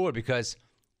much cooler because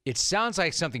it sounds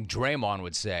like something Draymond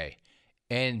would say,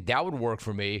 and that would work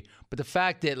for me. But the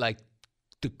fact that, like,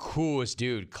 the coolest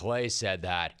dude, Clay, said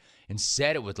that and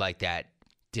said it with, like, that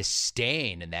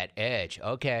disdain and that edge.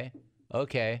 Okay.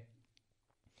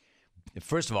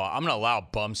 First of all, I'm going to allow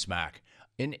bum smack.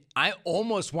 And I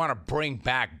almost want to bring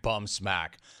back bum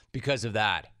smack because of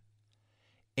that.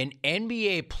 An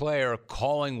NBA player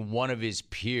calling one of his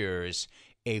peers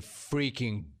a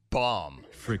freaking bum.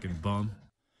 Freaking bum.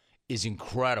 Is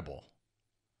incredible.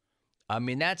 I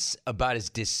mean, that's about as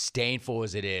disdainful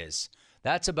as it is.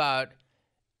 That's about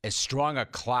as strong a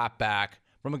clap back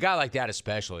from a guy like that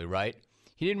especially, right?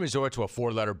 He didn't resort to a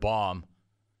 4-letter bomb.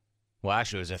 Well,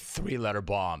 actually, it was a 3-letter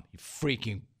bomb. You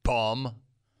freaking bum.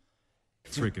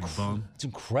 Freaking bum. It's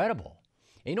incredible.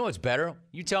 And you know what's better?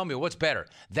 You tell me what's better.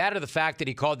 That or the fact that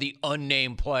he called the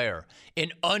unnamed player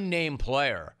an unnamed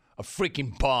player, a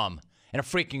freaking bum, and a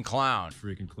freaking clown.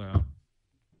 Freaking clown.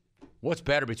 What's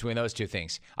better between those two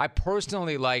things? I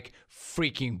personally like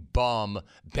freaking bum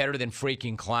better than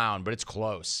freaking clown, but it's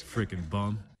close. Freaking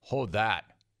bum. Hold that.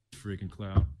 Freaking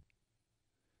clown.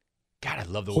 God, I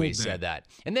love the way he said that.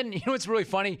 And then, you know what's really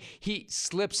funny? He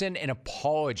slips in an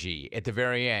apology at the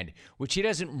very end, which he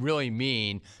doesn't really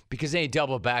mean because then he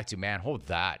doubled back to, man, hold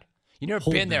that. You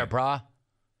never been there, brah.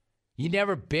 You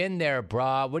never been there,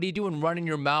 brah. What are you doing running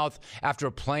your mouth after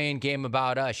a playing game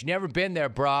about us? You never been there,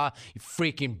 brah. You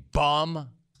freaking bum.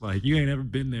 Like, you ain't ever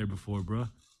been there before, bro.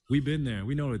 We've been there.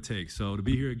 We know what it takes. So to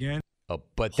be here again. Oh,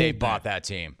 but they bought that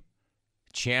team.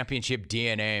 Championship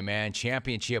DNA, man.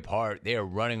 Championship heart. They are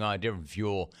running on a different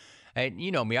fuel. And you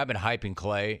know me, I've been hyping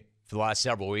Clay for the last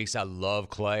several weeks. I love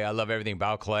Clay. I love everything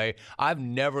about Clay. I've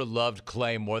never loved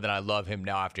Clay more than I love him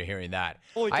now after hearing that.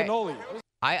 Holy cannoli.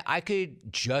 I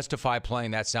could justify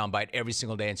playing that soundbite every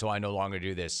single day until I no longer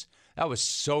do this. That was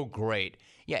so great.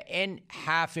 Yeah, and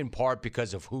half in part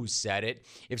because of who said it.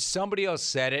 If somebody else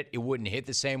said it, it wouldn't hit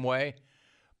the same way.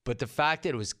 But the fact that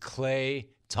it was Clay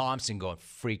Thompson going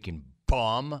freaking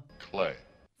bum. Clay.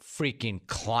 Freaking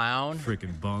clown.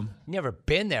 Freaking bum. Never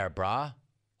been there, brah.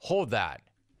 Hold that.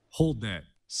 Hold that.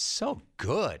 So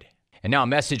good. And now a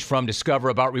message from Discover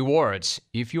about rewards.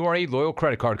 If you are a loyal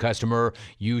credit card customer,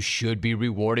 you should be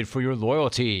rewarded for your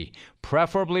loyalty,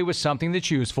 preferably with something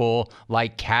that's useful,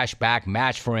 like Cashback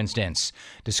Match, for instance.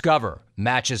 Discover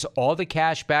matches all the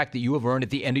cash back that you have earned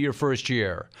at the end of your first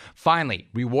year. Finally,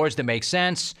 rewards that make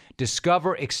sense.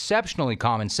 Discover exceptionally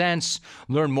common sense.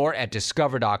 Learn more at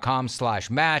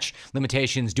discover.com/match.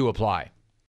 Limitations do apply.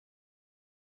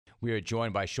 We are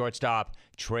joined by shortstop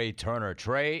Trea Turner.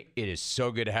 Trea, it is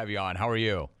so good to have you on. How are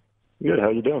you? Good.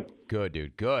 How you doing? Good,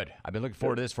 dude. Good. I've been looking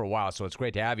forward to this for a while, so it's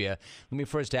great to have you. Let me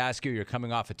first ask you, you're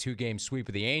coming off a 2-game sweep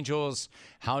of the Angels.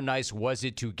 How nice was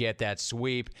it to get that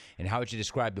sweep, and how would you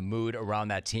describe the mood around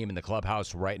that team in the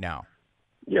clubhouse right now?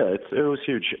 Yeah, it was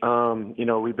huge.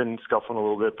 We've been scuffling a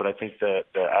little bit, but I think that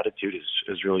the attitude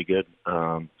is really good.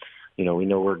 We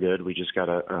know we're good. We just got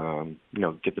to,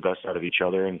 get the best out of each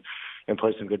other and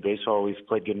play some good baseball. We've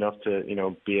played good enough to,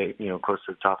 be, close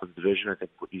to the top of the division. I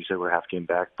think what you said, we're half game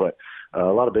back, but a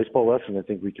lot of baseball left, and I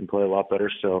think we can play a lot better.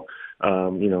 So,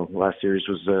 last series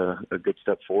was a good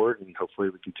step forward, and hopefully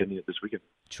we continue it this weekend.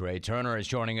 Trea Turner is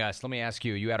joining us. Let me ask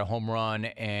you, you had a home run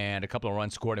and a couple of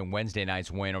runs scored in Wednesday night's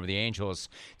win over the Angels.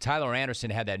 Tyler Anderson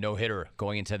had that no-hitter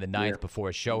going into the ninth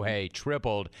before Shohei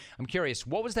tripled. I'm curious,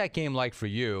 what was that game like for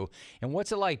you, and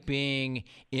what's it like being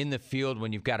in the field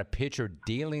when you've got a pitcher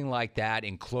dealing like that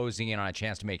and closing in on a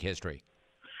chance to make history?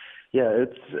 Yeah,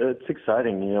 it's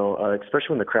exciting, especially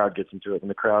when the crowd gets into it. When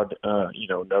the crowd,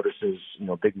 notices,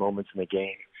 big moments in the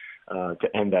game. To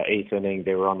end that 8th inning,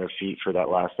 they were on their feet for that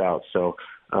last out. So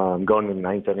going to the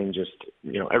 9th inning, just,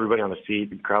 everybody on the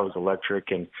feet, the crowd was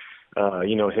electric, and,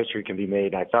 history can be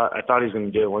made. I thought he was going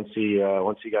to do it once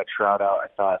he got Trout out. I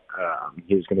thought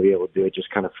he was going to be able to do it.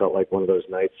 Just kind of felt like one of those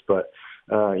nights, but.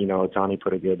 Ohtani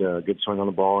put a good swing on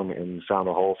the ball and found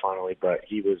a hole finally. But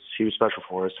he was special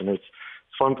for us, and it's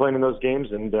fun playing in those games.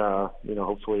 And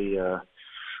hopefully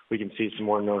we can see some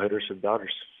more no hitters for the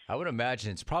Dodgers. I would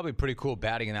imagine it's probably pretty cool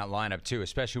batting in that lineup, too,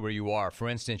 especially where you are. For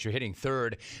instance, you're hitting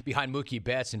third behind Mookie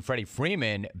Betts and Freddie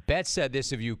Freeman. Betts said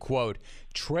this of you, quote,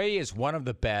 "Trea is one of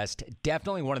the best,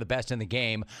 definitely one of the best in the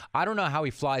game. I don't know how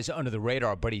he flies under the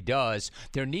radar, but he does.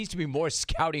 There needs to be more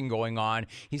scouting going on.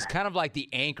 He's kind of like the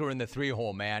anchor in the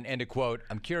 3-hole, man." End of quote.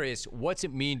 I'm curious, what's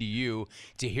it mean to you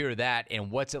to hear that, and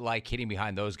what's it like hitting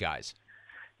behind those guys?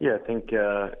 Yeah, I think,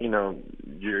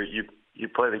 you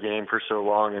play the game for so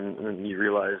long, and you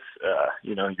realize,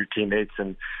 your teammates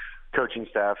and coaching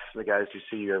staff, the guys who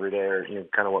see you every day, are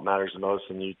kind of what matters the most,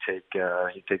 and you take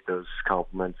those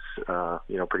compliments,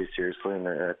 pretty seriously. And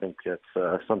I think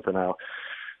that's something I'll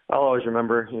always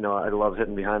remember. I love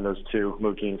hitting behind those two,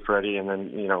 Mookie and Freddie, and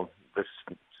then this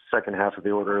second half of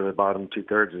the order, the bottom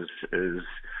 2/3 is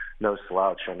no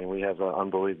slouch. I mean, we have an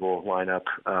unbelievable lineup,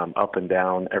 up and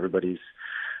down. Everybody's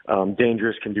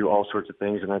dangerous, can do all sorts of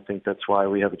things, and I think that's why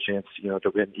we have a chance,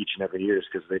 to win each and every year, is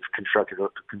because they've constructed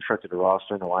a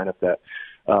roster and a lineup that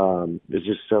is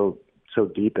just so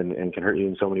deep and can hurt you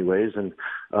in so many ways. And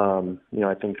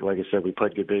I think, like I said, we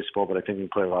played good baseball, but I think we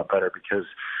play a lot better because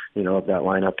of that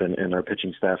lineup and our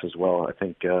pitching staff as well. I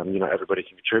think everybody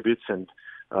can contribute, and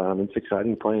it's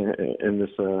exciting playing in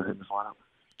this lineup.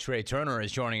 Trea Turner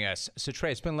is joining us. So, Trea,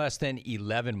 it's been less than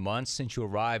 11 months since you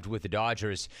arrived with the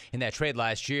Dodgers in that trade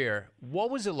last year.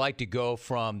 What was it like to go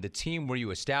from the team where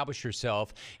you established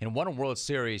yourself and won a World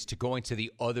Series to going to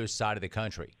the other side of the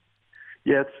country?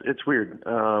 Yeah, it's weird. It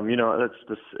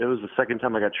was the second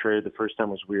time I got traded. The first time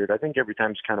was weird. I think every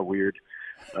time's kind of weird.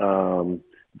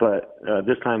 But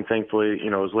this time, thankfully,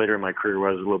 it was later in my career where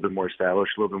I was a little bit more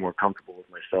established, a little bit more comfortable with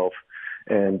myself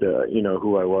and,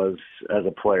 who I was as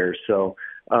a player. So,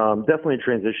 definitely a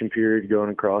transition period going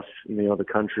across, the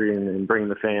country and bringing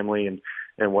the family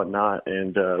and whatnot.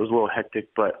 And it was a little hectic,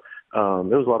 but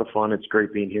it was a lot of fun. It's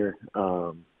great being here.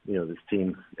 This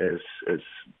team is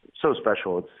so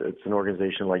special. It's an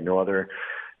organization like no other.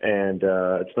 And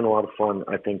it's been a lot of fun.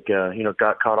 I think,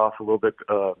 got caught off a little bit,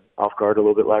 off guard a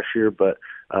little bit last year, but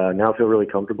now I feel really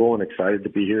comfortable and excited to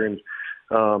be here and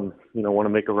want to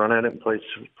make a run at it and play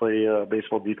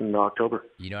baseball deep in October.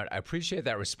 I appreciate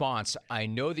that response. I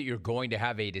know that you're going to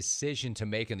have a decision to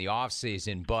make in the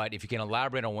offseason, but if you can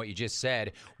elaborate on what you just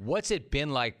said, what's it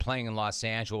been like playing in Los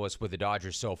Angeles with the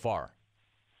Dodgers so far?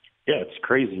 Yeah, it's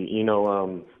crazy.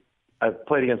 I've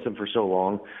played against them for so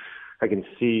long. I can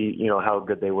see, how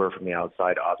good they were from the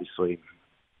outside, obviously.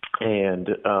 And,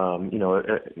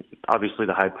 obviously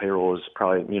the high payroll is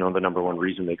probably, the number one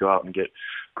reason they go out and get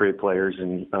great players.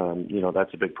 And,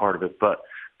 that's a big part of it. But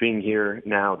being here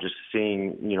now, just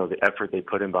seeing, the effort they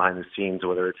put in behind the scenes,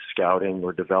 whether it's scouting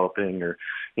or developing or,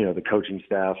 the coaching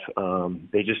staff,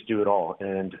 they just do it all.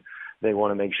 And they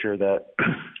want to make sure that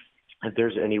if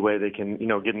there's any way they can,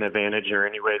 get an advantage or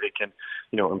any way they can,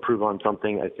 improve on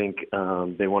something, I think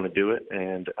they want to do it,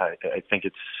 and I think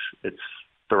it's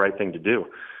the right thing to do.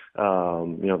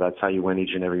 That's how you win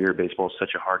each and every year. Baseball is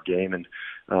such a hard game, and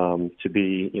to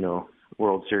be,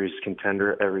 World Series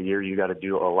contender every year, you got to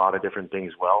do a lot of different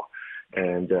things well.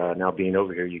 And now being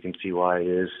over here, you can see why it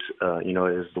is,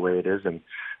 it is the way it is, and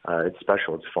it's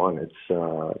special. It's fun.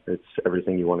 It's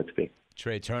everything you want it to be.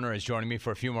 Trey Turner is joining me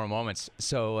for a few more moments.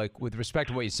 So, with respect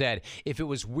to what you said, if it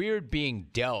was weird being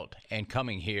dealt and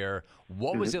coming here,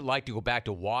 what was it like to go back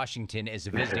to Washington as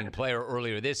a visiting player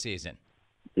earlier this season?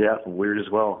 Yeah, weird as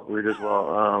well.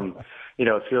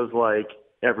 It feels like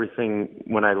everything,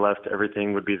 when I left,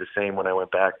 everything would be the same when I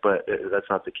went back, but that's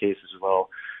not the case as well.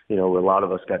 A lot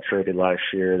of us got traded last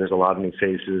year. There's a lot of new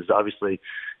faces. Obviously,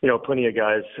 plenty of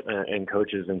guys and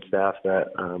coaches and staff that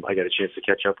I got a chance to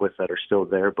catch up with that are still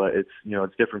there, but it's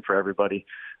different for everybody.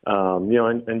 I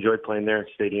enjoyed playing there.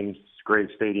 Stadium's great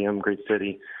stadium, great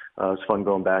city. It was fun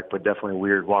going back, but definitely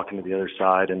weird walking to the other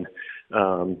side and,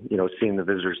 seeing the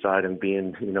visitor side and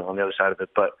being, on the other side of it.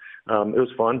 But it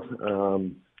was fun.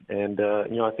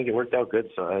 I think it worked out good.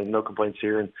 So I had no complaints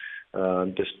here,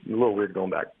 and just a little weird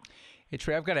going back. Hey,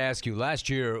 Trey, I've got to ask you, last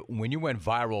year when you went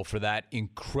viral for that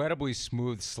incredibly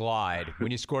smooth slide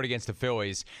when you scored against the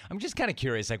Phillies, I'm just kind of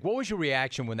curious, what was your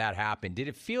reaction when that happened? Did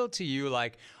it feel to you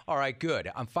like, all right,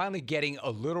 good, I'm finally getting a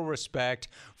little respect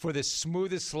for the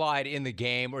smoothest slide in the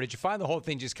game, or did you find the whole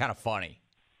thing just kind of funny?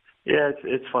 Yeah,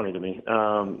 it's funny to me.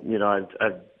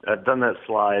 I've done that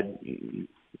slide a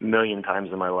million times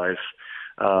in my life.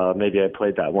 Maybe I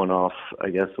played that one off,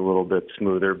 I guess, a little bit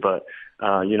smoother, but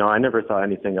I never thought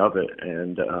anything of it.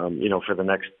 And, for the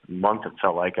next month, it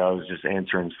felt like I was just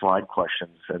answering slide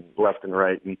questions and left and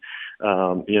right. And,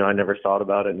 I never thought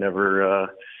about it, never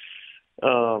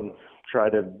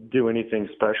tried to do anything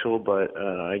special, but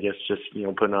I guess just,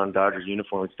 putting on Dodgers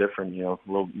uniform, it's different, a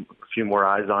few more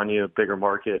eyes on you, a bigger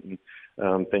market, and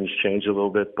things change a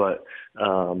little bit. But,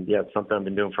 it's something I've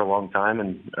been doing for a long time,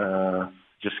 and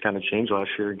just kind of changed last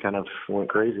year and kind of went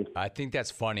crazy. I think that's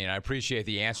funny, and I appreciate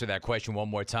the answer to that question one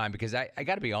more time, because I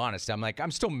got to be honest.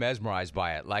 I'm still mesmerized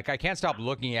by it. I can't stop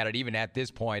looking at it even at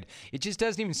this point. It just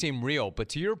doesn't even seem real. But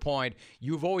to your point,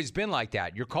 you've always been like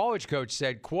that. Your college coach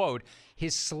said, quote,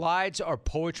 his slides are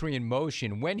poetry in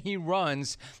motion. When he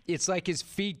runs, it's like his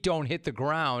feet don't hit the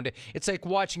ground. It's like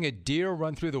watching a deer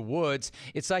run through the woods.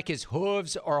 It's like his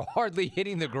hooves are hardly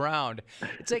hitting the ground.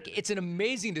 It's an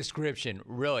amazing description,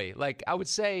 really. I would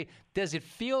say, does it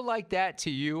feel like that to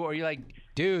you? Or you're like,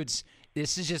 dudes,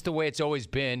 this is just the way it's always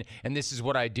been, and this is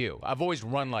what I do. I've always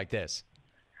run like this.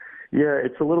 Yeah,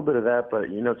 it's a little bit of that, but,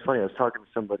 it's funny. I was talking to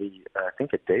somebody, I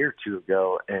think a day or two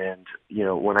ago, and,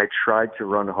 when I tried to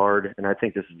run hard, and I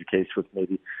think this is the case with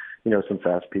maybe, some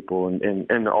fast people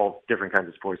and all different kinds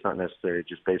of sports, not necessarily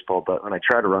just baseball, but when I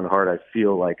try to run hard, I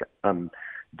feel like I'm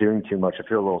doing too much. I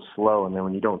feel a little slow, and then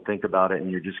when you don't think about it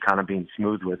and you're just kind of being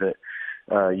smooth with it,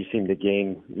 you seem to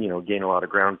gain a lot of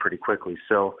ground pretty quickly.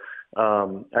 So,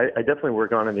 I definitely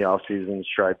work on in the off season,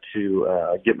 try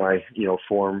to get my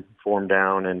form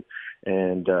down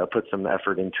and put some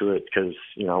effort into it, because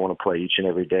I want to play each and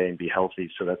every day and be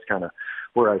healthy. So that's kind of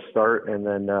where I start, and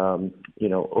then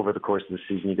over the course of the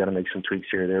season, you got to make some tweaks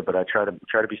here or there. But I try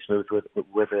to be smooth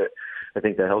with it. I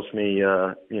think that helps me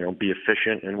be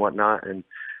efficient and whatnot. And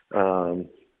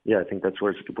I think that's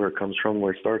where it comes from,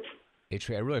 where it starts. Hey,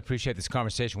 Trey, I really appreciate this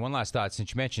conversation. One last thought,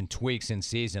 since you mentioned tweaks in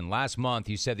season. Last month,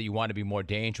 you said that you want to be more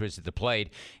dangerous at the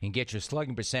plate and get your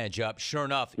slugging percentage up. Sure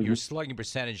enough, your slugging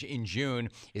percentage in June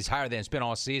is higher than it's been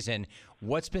all season.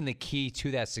 What's been the key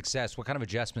to that success? What kind of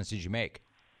adjustments did you make?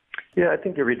 Yeah, I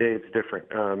think every day it's different.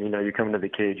 You come into the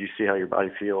cage, you see how your body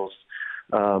feels,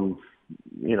 how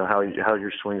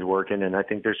your swing's working, and I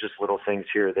think there's just little things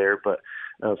here or there. But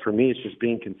for me, it's just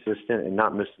being consistent and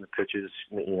not missing the pitches,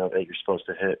 that you're supposed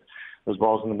to hit. Those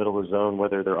balls in the middle of the zone,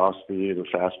 whether they're off speed or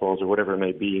fastballs or whatever it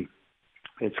may be,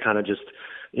 it's kind of just,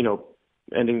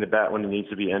 ending the bat when it needs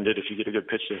to be ended. If you get a good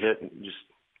pitch to hit, just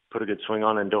put a good swing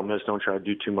on it and don't miss. Don't try to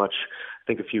do too much. I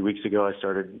think a few weeks ago I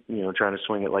started, trying to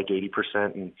swing at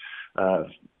 80% and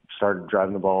started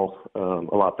driving the ball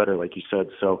a lot better, like you said.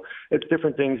 So it's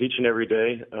different things each and every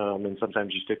day, and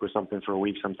sometimes you stick with something for a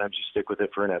week, sometimes you stick with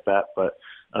it for an at-bat, but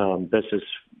this is,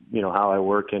 how I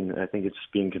work, and I think it's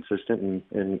being consistent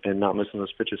and not missing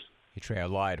those pitches. Hey, Trey, I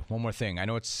lied. One more thing. I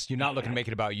know you're not looking to make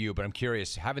it about you, but I'm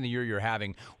curious, having the year you're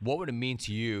having, what would it mean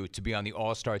to you to be on the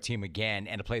All-Star team again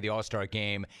and to play the All-Star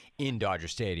game in Dodger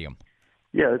Stadium?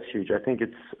 Yeah, it's huge. I think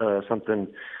it's something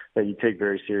that you take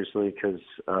very seriously because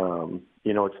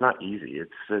it's not easy.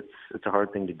 It's a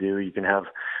hard thing to do. You can have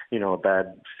a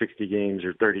bad 60 games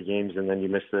or 30 games, and then you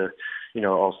miss the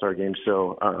All-Star game.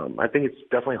 So I think it's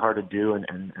definitely hard to do,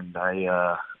 and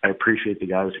I appreciate the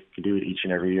guys who can do it each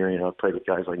and every year. I've played with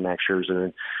guys like Max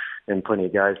Scherzer and plenty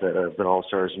of guys that have been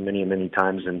All-Stars many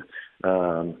times, and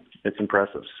it's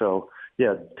impressive. So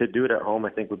yeah, to do it at home,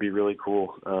 I think would be really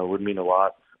cool. Would mean a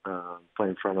lot. Play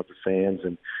in front of the fans,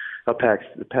 and a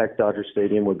packed Dodger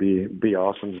Stadium would be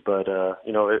awesome. But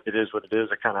it is what it is.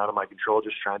 Kind of out of my control.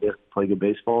 Just trying to play good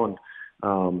baseball, and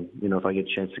if I get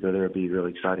a chance to go there, it'd be really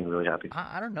exciting. Really happy.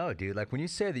 I don't know, dude. Like when you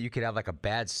say that you could have like a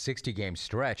bad 60-game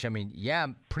stretch, I mean, yeah,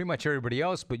 pretty much everybody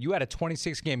else. But you had a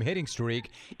 26-game hitting streak.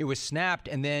 It was snapped,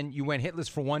 and then you went hitless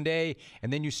for one day,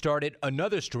 and then you started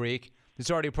another streak. It's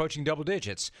already approaching double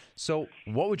digits. So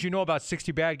what would you know about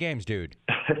 60 bad games, dude?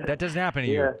 That doesn't happen to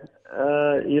you.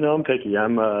 Yeah, I'm picky.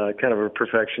 I'm kind of a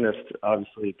perfectionist.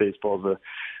 Obviously, baseball's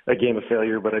a game of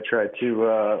failure, but I try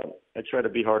to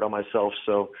be hard on myself.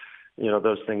 So,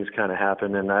 those things kind of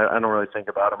happen, and I don't really think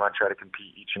about them. I try to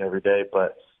compete each and every day,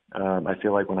 but I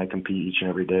feel like when I compete each and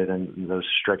every day, then those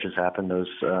stretches happen, those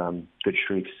good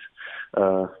streaks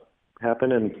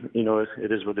happen, and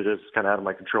it is what it is. It's kind of out of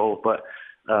my control, but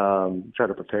try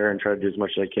to prepare and try to do as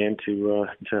much as I can to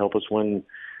help us win,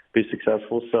 be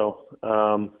successful. So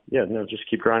just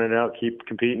keep grinding it out, keep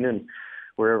competing, and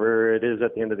wherever it is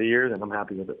at the end of the year, then I'm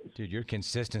happy with it. Dude, your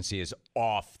consistency is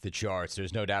off the charts.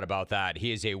 There's no doubt about that.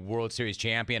 He is a World Series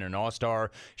champion, an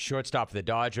all-star shortstop for the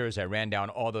Dodgers. I ran down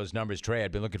all those numbers, Trey.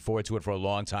 I've been looking forward to it for a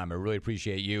long time. I really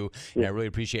appreciate you, and I really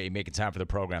appreciate you making time for the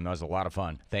program. That was a lot of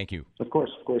fun. Thank you. Of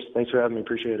course. Thanks for having me.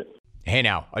 Appreciate it. Hey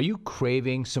now, are you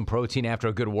craving some protein after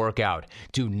a good workout?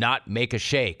 Do not make a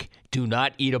shake. Do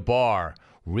not eat a bar.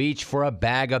 Reach for a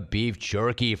bag of beef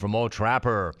jerky from Old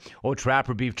Trapper. Old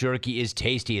Trapper beef jerky is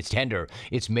tasty, it's tender,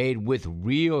 it's made with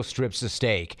real strips of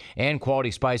steak and quality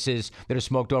spices that are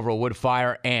smoked over a wood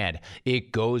fire, and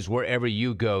it goes wherever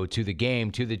you go, to the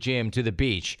game, to the gym, to the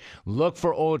beach. Look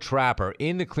for Old Trapper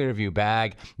in the Clearview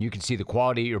bag. You can see the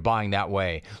quality you're buying that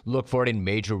way. Look for it in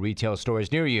major retail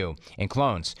stores near you. And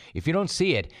clones, if you don't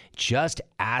see it, just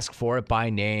ask for it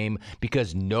by name,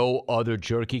 because no other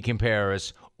jerky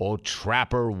compares. Old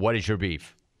Trapper, what is your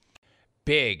beef?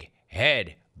 Big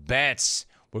head bets.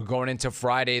 We're going into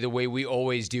Friday the way we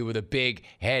always do, with a big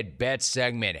head bet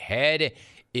segment. Head,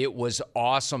 it was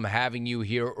awesome having you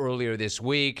here earlier this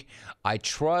week. I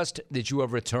trust that you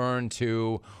have returned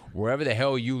to wherever the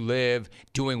hell you live,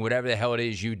 doing whatever the hell it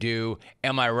is you do.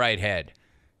 Am I right, Head?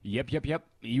 Yep.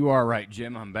 You are right,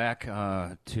 Jim. I'm back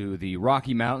to the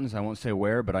Rocky Mountains. I won't say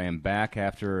where, but I am back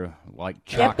after, like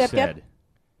Chuck said.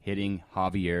 Hitting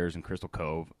Javier's and Crystal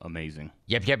Cove, amazing.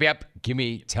 Yep.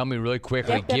 Tell me really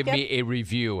quickly. Give me a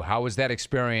review. How was that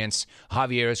experience?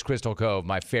 Javier's, Crystal Cove,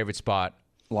 my favorite spot.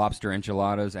 Lobster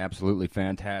enchiladas, absolutely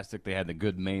fantastic. They had the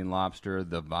good Maine lobster,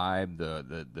 the vibe,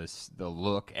 the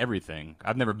look, everything.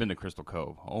 I've never been to Crystal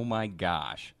Cove. Oh my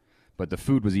gosh! But the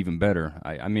food was even better.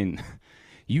 I mean,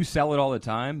 you sell it all the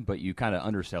time, but you kind of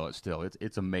undersell it still.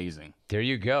 It's amazing. There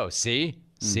you go. See,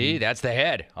 that's the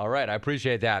Head. All right, I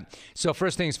appreciate that. So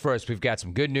first things first, we've got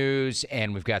some good news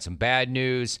and we've got some bad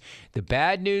news. The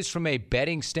bad news from a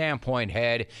betting standpoint,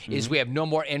 Head, is we have no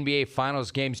more NBA Finals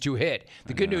games to hit.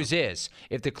 The good news is,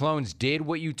 if the Clones did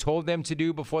what you told them to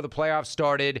do before the playoffs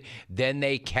started, then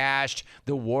they cashed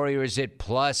the Warriors at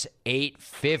plus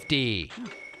 850.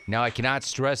 Now, I cannot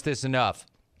stress this enough.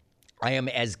 I am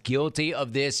as guilty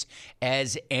of this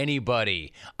as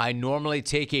anybody. I normally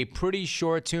take a pretty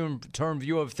short-term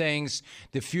view of things.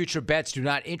 The future bets do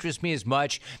not interest me as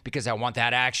much because I want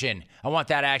that action. I want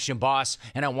that action, boss,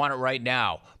 and I want it right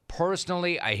now.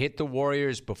 Personally, I hit the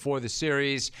Warriors before the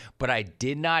series, but I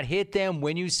did not hit them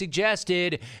when you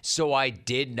suggested, so I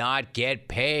did not get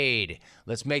paid.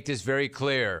 Let's make this very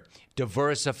clear.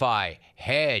 Diversify,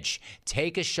 hedge,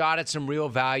 take a shot at some real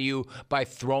value by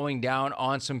throwing down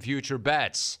on some future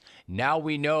bets. Now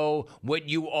we know what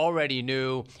you already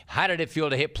knew. How did it feel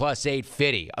to hit plus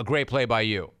 850? A great play by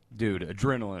you. Dude,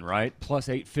 adrenaline, right? Plus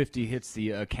 850 hits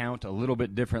the account a little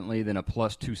bit differently than a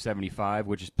plus 275,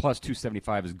 which is plus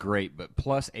 275 is great, but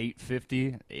plus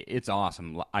 850, it's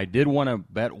awesome. I did want to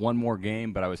bet one more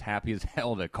game, but I was happy as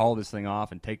hell to call this thing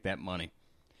off and take that money.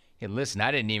 Hey, listen, I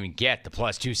didn't even get the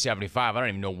plus 275. I don't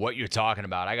even know what you're talking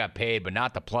about. I got paid, but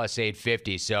not the plus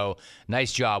 850. So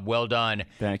nice job. Well done.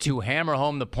 Thank you. To hammer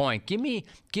home the point, give me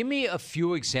a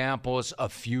few examples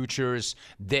of futures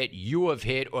that you have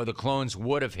hit or the Clones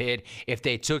would have hit if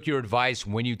they took your advice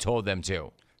when you told them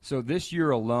to. So this year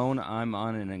alone, I'm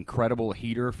on an incredible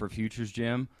heater for futures,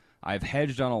 Jim. I've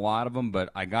hedged on a lot of them, but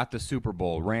I got the Super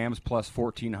Bowl. Rams plus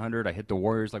 1,400. I hit the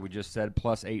Warriors, like we just said,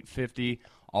 plus 850.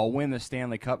 I'll win the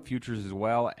Stanley Cup futures as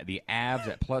well. The Avs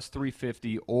at plus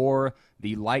 350 or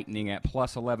the Lightning at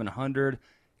plus 1,100.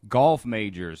 Golf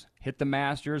majors, hit the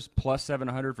Masters, plus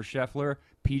 700 for Scheffler.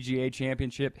 PGA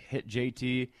Championship, hit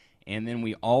JT. And then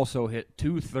we also hit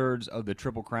 2/3 of the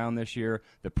Triple Crown this year,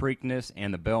 the Preakness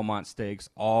and the Belmont Stakes,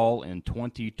 all in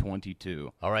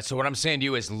 2022. All right, so what I'm saying to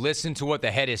you is listen to what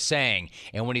the head is saying.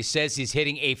 And when he says he's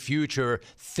hitting a future,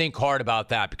 think hard about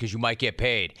that because you might get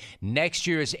paid. Next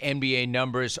year's NBA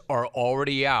numbers are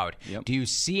already out. Yep. Do you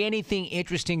see anything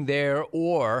interesting there?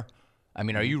 Or, I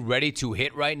mean, are you ready to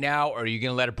hit right now, or are you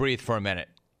going to let it breathe for a minute?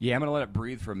 Yeah, I'm going to let it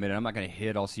breathe for a minute. I'm not going to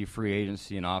hit. I'll see free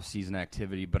agency and off-season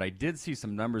activity. But I did see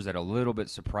some numbers that are a little bit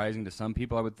surprising to some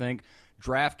people, I would think.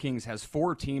 DraftKings has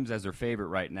 4 teams as their favorite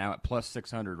right now at plus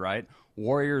 600, right?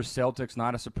 Warriors, Celtics,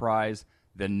 not a surprise.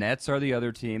 The Nets are the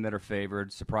other team that are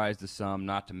favored. Surprise to some,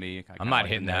 not to me. I'm not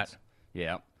hitting that.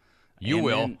 Yeah. You And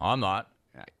will. then- I'm not.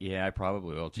 Yeah, I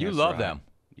probably will. You Chances love are them.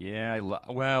 Yeah,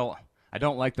 well, I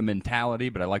don't like the mentality,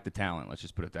 but I like the talent. Let's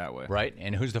just put it that way. Right?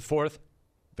 And who's the fourth?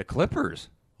 The Clippers.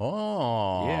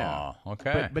 Oh, Yeah.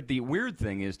 Okay. But the weird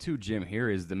thing is, too, Jim, here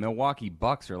is the Milwaukee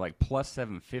Bucks are like plus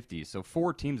 750. So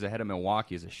 4 teams ahead of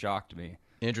Milwaukee is a shock to me.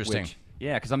 Interesting.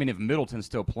 Yeah, because, I mean, if Middleton's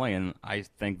still playing, I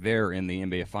think they're in the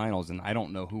NBA Finals, and I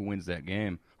don't know who wins that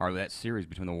game or that series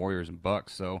between the Warriors and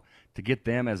Bucks. So to get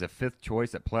them as a 5th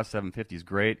choice at plus 750 is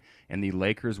great. And the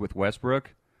Lakers with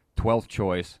Westbrook, 12th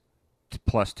choice,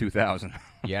 plus 2,000.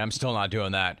 Yeah, I'm still not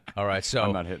doing that. All right, so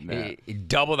I'm not hitting that.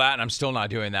 Double that, and I'm still not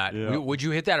doing that. Yeah. Would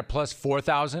you hit that at plus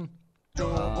 4,000?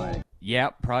 Yeah,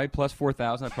 probably plus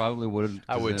 4,000. I probably would.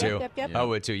 I would too. Yep. I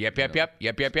would too. Yep.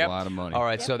 A lot of money. All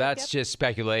right, so that's just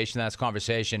speculation. That's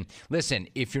conversation. Listen,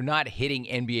 if you're not hitting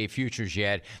NBA futures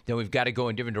yet, then we've got to go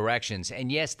in different directions.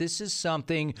 And yes, this is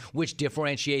something which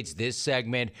differentiates this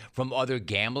segment from other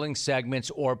gambling segments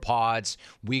or pods.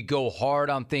 We go hard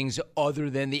on things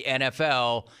other than the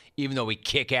NFL, even though we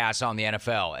kick ass on the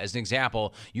NFL. As an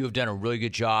example, you have done a really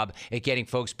good job at getting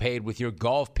folks paid with your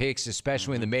golf picks,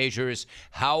 especially in the majors.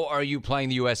 How are you playing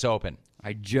the U.S. Open?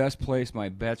 I just placed my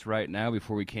bets right now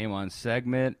before we came on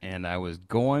segment, and I was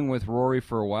going with Rory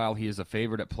for a while. He is a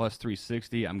favorite at plus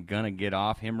 360. I'm going to get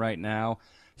off him right now.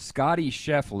 Scotty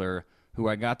Scheffler, who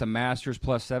I got the Masters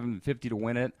plus 750 to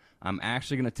win it, I'm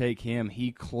actually going to take him.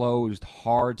 He closed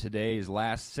hard today. His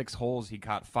last 6 holes, he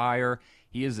caught fire.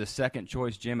 He is the second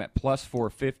choice, Jim, at plus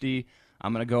 450.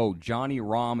 I'm going to go Johnny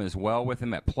Rahm as well with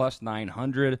him at plus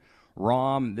 900.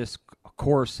 Rahm, this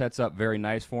course sets up very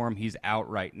nice for him. He's out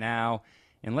right now.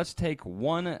 And let's take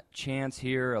one chance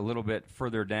here a little bit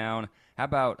further down. How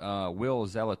about Will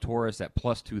Zalatoris at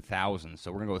plus 2,000?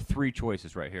 So we're going to go with 3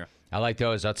 choices right here. I like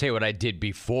those. I'll tell you what I did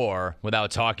before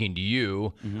without talking to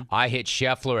you. I hit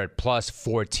Scheffler at plus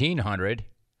 1,400.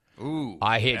 Ooh,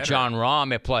 I hit better. John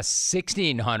Rahm at plus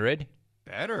 1,600.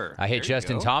 Better. I hit There you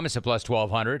Justin go. Thomas at plus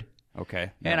 1,200.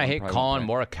 Okay. And I hit Colin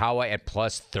Morikawa at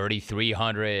plus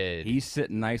 3,300. He's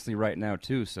sitting nicely right now,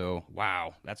 too. So,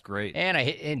 wow, that's great.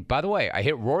 And by the way, I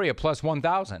hit Rory at plus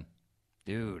 1,000.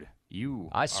 Dude, you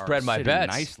I spread are my sitting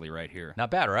bets nicely right here.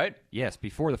 Not bad, right? Yes,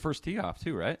 before the first tee off,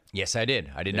 too, right? Yes, I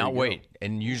did. I did There not you wait.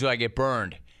 And usually I get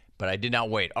burned, but I did not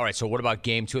wait. All right, so what about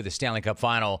Game 2 of the Stanley Cup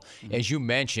Final? As you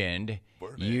mentioned,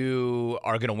 you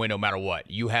are going to win no matter what.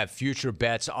 You have future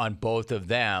bets on both of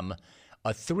them.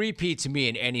 A three-peat to me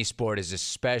in any sport is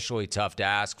especially tough to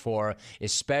ask for,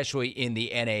 especially in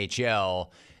the NHL.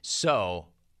 So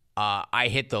I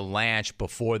hit the Lanch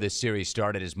before the series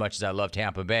started as much as I love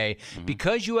Tampa Bay.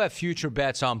 Because you have future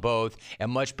bets on both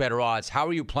and much better odds, how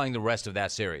are you playing the rest of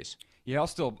that series? Yeah,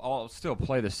 I'll still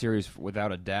play the series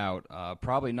without a doubt.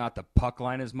 Probably not the puck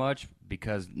line as much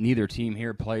because neither team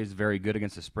here plays very good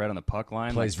against the spread on the puck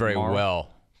line. Plays very well.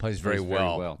 Plays very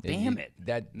well. Damn it.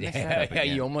 Yeah, up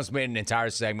again. you almost made an entire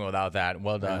segment without that.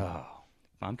 Well done. Oh,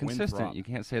 I'm consistent. You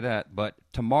can't say that. But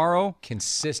tomorrow,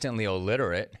 consistently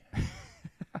illiterate.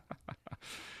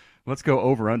 Let's go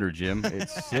over-under, Jim.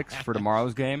 It's 6 for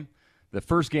tomorrow's game. The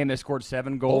first game, they scored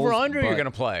 7 goals. Over-under you're going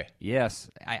to play?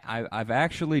 Yes. I've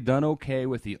actually done okay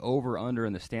with the over-under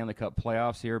in the Stanley Cup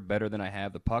playoffs here, better than I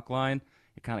have the puck line.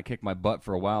 It kind of kicked my butt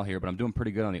for a while here, but I'm doing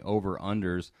pretty good on the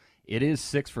over-unders. It is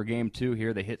 6 for Game 2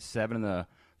 here. They hit 7 in the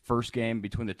first game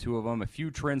between the two of them. A few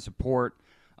trend support.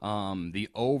 The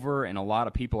over, and a lot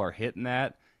of people are hitting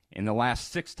that. In the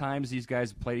last 6 times these guys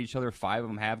have played each other, 5 of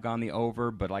them have gone the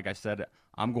over. But like I said,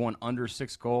 I'm going under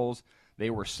 6 goals. They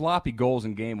were sloppy goals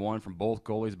in Game 1 from both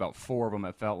goalies, about 4 of them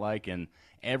it felt like. And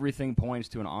everything points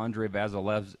to an Andre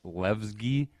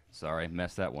Vasilevsky Sorry,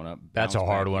 messed that one up. That's a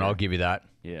hard one. I'll give you that.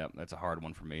 Yeah, that's a hard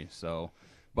one for me. So,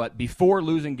 but before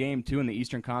losing Game 2 in the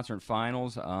Eastern Conference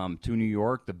Finals to New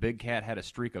York, the Big Cat had a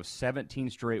streak of 17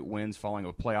 straight wins following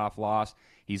a playoff loss.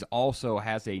 He's also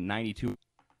has a 92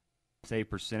 save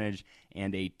percentage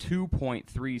and a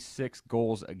 2.36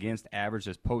 goals against average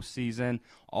this postseason.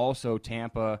 Also,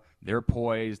 Tampa, they're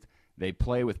poised. They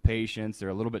play with patience. They're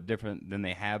a little bit different than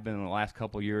they have been in the last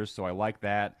couple of years, so I like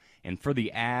that. And for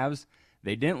the Avs,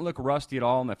 they didn't look rusty at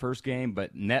all in the first game,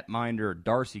 but netminder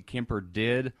Darcy Kemper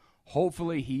did.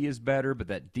 Hopefully he is better, but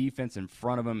that defense in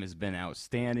front of him has been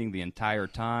outstanding the entire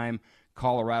time.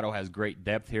 Colorado has great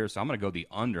depth here, so I'm going to go the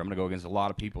under. I'm going to go against a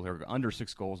lot of people here. Under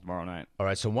 6 goals tomorrow night. All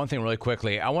right, so one thing really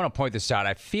quickly. I want to point this out.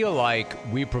 I feel like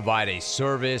we provide a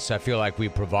service. I feel like we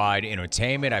provide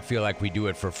entertainment. I feel like we do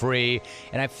it for free.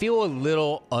 And I feel a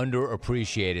little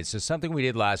underappreciated. So something we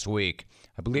did last week,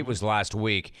 I believe it was last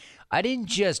week, I didn't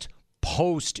just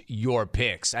post your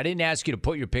picks. I didn't ask you to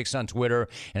put your picks on Twitter,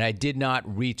 and I did not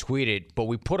retweet it, but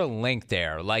we put a link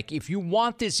there. Like, if you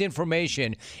want this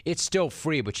information, it's still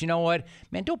free. But you know what?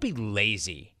 Man, don't be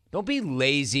lazy. Don't be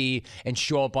lazy and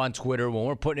show up on Twitter when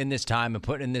we're putting in this time and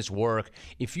putting in this work.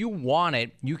 If you want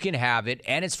it, you can have it,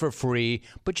 and it's for free,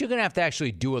 but you're going to have to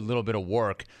actually do a little bit of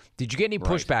work. Did you get any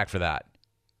pushback for that?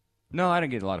 No, I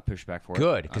didn't get a lot of pushback for it.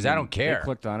 Good, because I don't care. They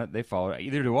clicked on it. They followed it.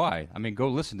 Either do I. I mean, go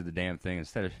listen to the damn thing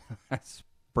instead of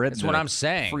spread That's what I'm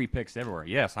saying. Free picks everywhere.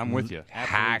 Yes, I'm with you.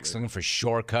 Hacks, Absolutely. looking for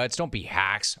shortcuts. Don't be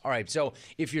hacks. All right, so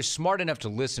if you're smart enough to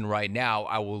listen right now,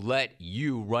 I will let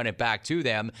you run it back to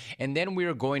them, and then we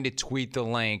are going to tweet the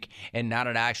link and not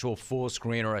an actual full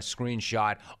screen or a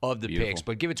screenshot of the picks.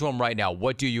 But give it to them right now.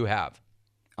 What do you have?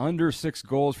 Under 6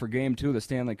 goals for Game 2 of the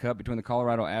Stanley Cup between the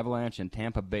Colorado Avalanche and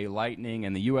Tampa Bay Lightning.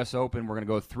 And the U.S. Open, we're going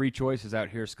to go 3 choices out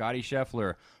here. Scotty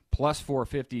Scheffler, plus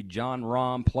 450. John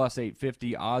Rahm, plus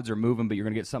 850. Odds are moving, but you're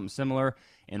going to get something similar.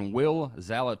 And Will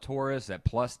Zalatoris at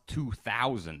plus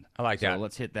 2,000. I like that. So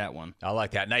let's hit that one. I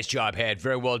like that. Nice job, Head.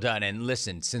 Very well done. And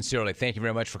listen, sincerely, thank you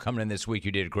very much for coming in this week.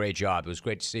 You did a great job. It was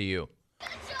great to see you.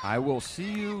 I will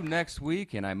see you next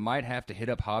week, and I might have to hit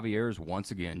up Javier's once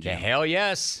again, Jim. Yeah, hell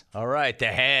yes. All right, the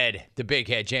head, the big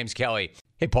head, James Kelly.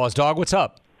 Hey, Paws Dog, what's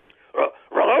up? Glad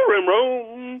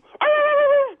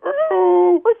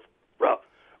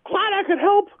I could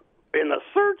help in the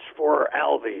search for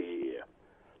Alvy.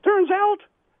 Turns out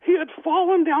he had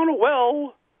fallen down a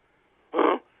well.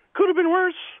 Could have been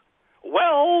worse.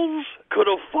 Wells could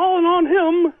have fallen on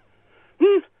him.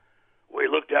 We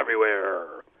looked everywhere.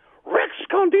 Rex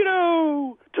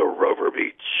Condito to Rover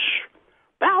Beach.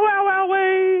 Bow Wow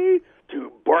Wow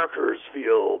to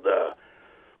Barkersfield.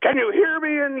 Can you hear me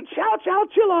in Chow Chow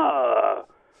Chilla?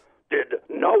 Did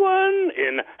no one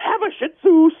in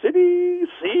Havashitsu City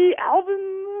see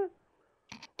Alvin?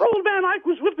 Roland Van Eyck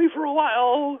was with me for a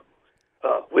while.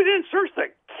 We didn't search the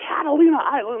Catalina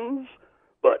Islands,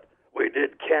 but we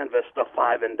did canvass the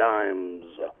 5 and dimes.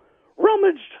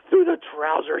 Rummaged through the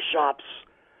trouser shops.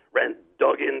 And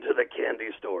dug into the candy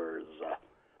stores.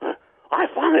 I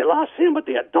finally lost him at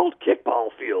the adult kickball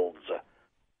fields.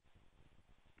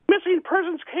 Missing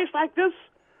persons case like this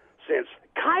since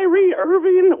Kyrie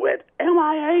Irving went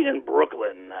MIA in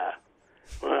Brooklyn.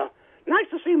 Nice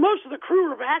to see most of the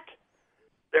crew are back.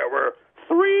 There were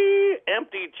 3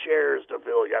 empty chairs to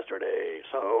fill yesterday,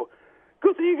 so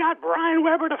good thing you got Brian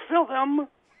Weber to fill them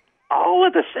all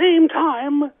at the same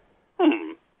time.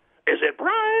 Is it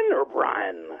Brian or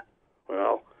Brian?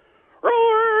 Well,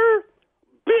 roar,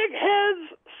 big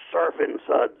heads, surfing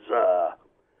suds,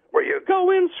 where you go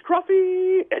in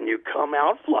scruffy and you come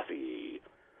out fluffy.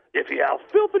 If you have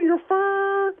filth in your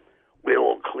fur,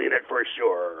 we'll clean it for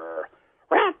sure.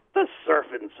 Rat the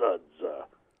surfing suds.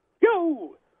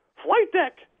 Yo, flight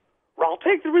deck, where I'll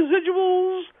take the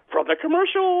residuals from the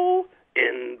commercial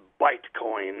in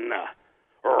Bytecoin.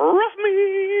 Rough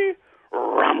me,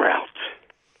 rum route.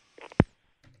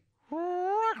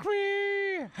 Rock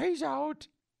me. He's out.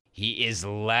 He is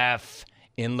Lef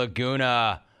in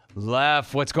Laguna.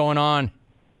 Lef, what's going on?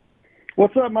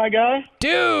 What's up, my guy?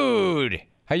 Dude,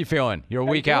 how you feeling? You're a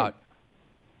week out.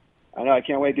 I know, I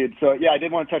can't wait, dude. So, yeah, I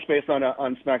did want to touch base on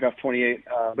SmackOff 28.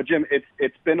 But, Jim,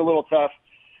 it's been a little tough.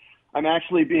 I'm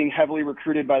actually being heavily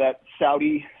recruited by that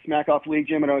Saudi SmackOff League,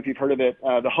 Jim. I don't know if you've heard of it.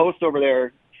 The host over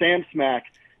there, Sam Smack,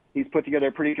 he's put together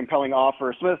a pretty compelling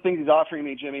offer. Some of the things he's offering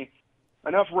me, Jimmy,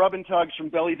 enough rub and tugs from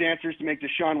belly dancers to make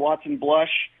Deshaun Watson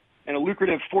blush, and a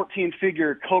lucrative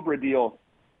 14-figure Cobra deal.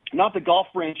 Not the golf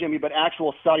brand, Jimmy, but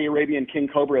actual Saudi Arabian king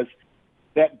cobras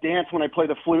that dance when I play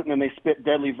the flute and then they spit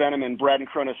deadly venom in Brad and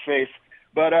Crona's face.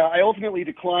 But I ultimately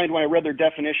declined when I read their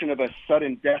definition of a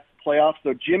sudden death playoff.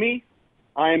 So, Jimmy,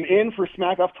 I'm in for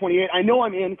Smack Off 28. I know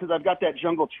I'm in because I've got that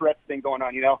Jungle Tourette's thing going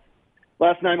on, you know.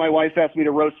 Last night my wife asked me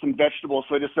to roast some vegetables,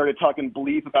 so I just started talking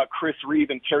bleep about Chris Reeve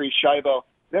and Terry Schiavo.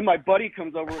 Then my buddy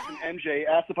comes over with some MJ,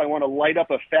 asked if I want to light up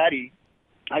a fatty.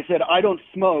 I said, I don't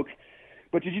smoke.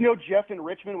 But did you know Jeff in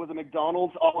Richmond was a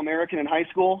McDonald's All-American in high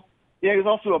school? Yeah, he was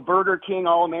also a Burger King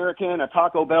All-American, a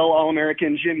Taco Bell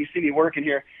All-American. Jim, you see me working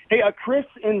here. Hey, Chris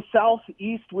in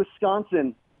southeast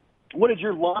Wisconsin. What is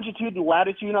your longitude and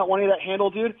latitude not wanting that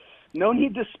handle, dude? No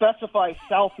need to specify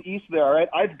southeast there, all right?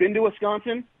 I've been to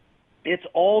Wisconsin. It's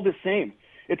all the same.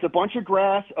 It's a bunch of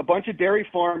grass, a bunch of dairy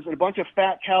farms, and a bunch of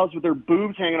fat cows with their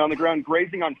boobs hanging on the ground,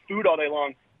 grazing on food all day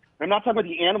long. I'm not talking about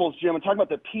the animals, Jim. I'm talking about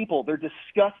the people. They're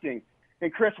disgusting.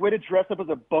 And, Chris, way to dress up as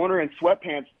a boner in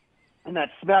sweatpants and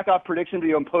that smack-off prediction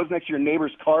video imposed next to your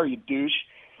neighbor's car, you douche.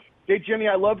 Hey, Jimmy,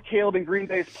 I love Caleb in Green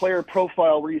Bay's player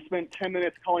profile where you spent 10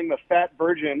 minutes calling the fat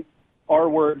virgin, our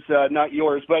words, not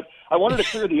yours. But I wanted to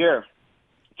clear the air.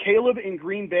 Caleb in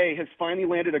Green Bay has finally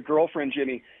landed a girlfriend,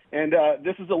 Jimmy. And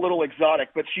this is a little exotic,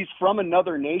 but she's from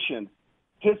another nation.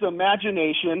 His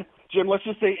imagination, Jim, let's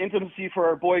just say intimacy for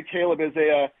our boy Caleb is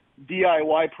a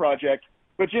DIY project.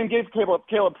 But Jim gave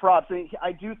Caleb props. And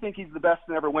I do think he's the best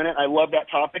to ever win it. I love that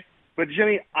topic. But,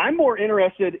 Jimmy, I'm more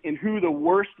interested in who the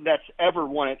worst that's ever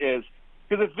won it is.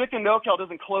 Because if Vic Anokel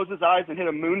doesn't close his eyes and hit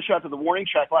a moonshot to the warning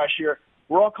track last year,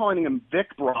 we're all calling him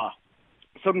Vic Bra.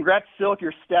 So congrats, Silk.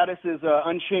 Your status is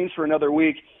unchanged for another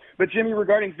week. But, Jimmy,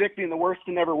 regarding Vic being the worst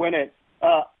to never win it,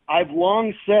 I've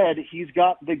long said he's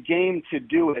got the game to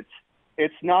do it.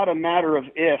 It's not a matter of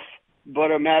if,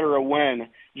 but a matter of when.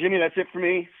 Jimmy, that's it for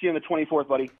me. See you on the 24th,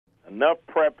 buddy. Enough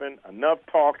prepping, enough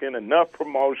talking, enough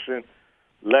promotion.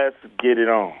 Let's get it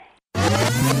on.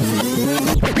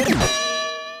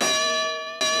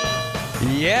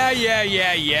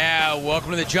 Yeah.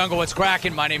 Welcome to the jungle. What's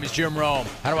cracking? My name is Jim Rome.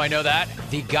 How do I know that?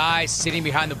 The guy sitting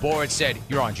behind the board said,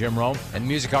 "You're on, Jim Rome," and the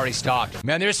music already stopped.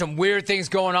 Man, there's some weird things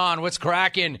going on. What's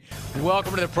cracking?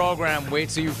 Welcome to the program. Wait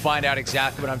till you find out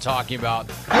exactly what I'm talking about.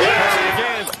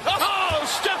 Oh,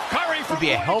 Steph Curry It would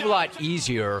be a hell of a lot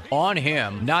easier on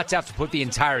him not to have to put the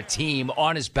entire team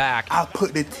on his back. I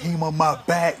put the team on my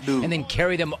back, dude. And then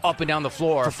carry them up and down the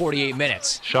floor for 48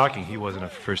 minutes. Shocking he wasn't a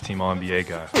first-team All-NBA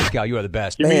guy. Gal, you are the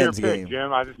best. Give me your pick,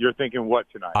 Jim. You're thinking what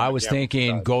tonight? I was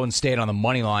thinking Golden State on the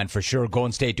money line for sure.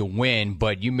 Golden State to win,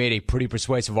 but you made a pretty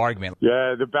persuasive argument.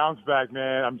 Yeah, the bounce back,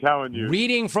 man. I'm telling you.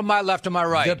 Reading from my left to my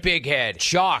right, the big head,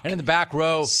 Chalk. And in the back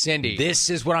row, Cindy. This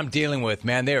is what I'm dealing with,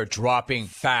 man. They are dropping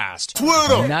fast.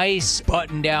 Twitter. Nice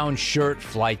button-down shirt,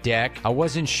 Flight Deck. I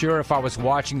wasn't sure if I was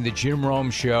watching the Jim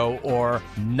Rome Show or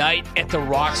Night at the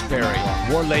Roxbury.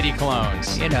 War Lady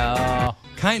Clones, you know.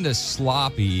 Kind of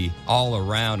sloppy all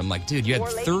around. I'm like, dude, you had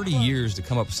 30 years to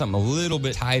come up with something a little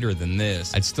bit tighter than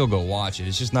this. I'd still go watch it.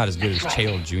 It's just not as good as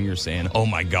Chael Jr. saying, oh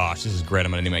my gosh, this is great.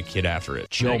 I'm going to name my kid after it.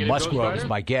 Joe Musgrove is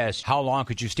my guess. How long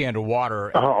could you stay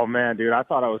underwater? Oh, man, dude, I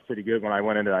thought I was pretty good when I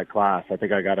went into that class. I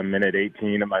think I got a minute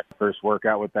 18 in my first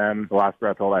workout with them. The last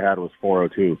breath hold I had was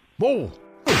 4:02. Whoa.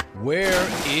 Where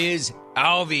is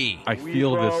Alvy? I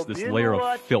feel this layer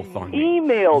of filth on me.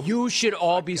 Email. You should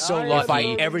all be so lucky if I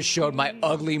ever showed my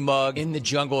ugly mug in the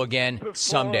jungle again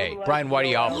someday. Brian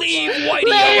Whitey Alves. Leave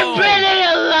Whitey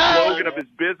alone. Slogan of his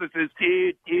business is,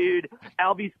 dude,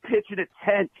 Alvy's pitching a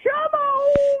tent. Come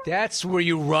on. That's where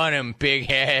you run him, big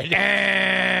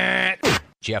head.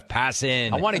 Jeff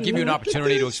Passan. I want to give you an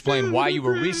opportunity to explain why you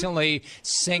were recently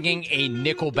singing a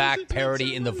Nickelback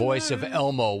parody in the voice of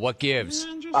Elmo. What gives?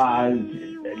 Do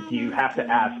you have to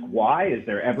ask why? Is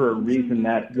there ever a reason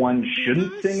that one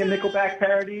shouldn't sing a Nickelback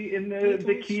parody in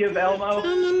the key of Elmo?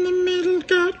 And in the middle,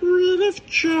 got rid of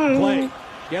Joe. Play.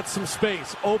 Get some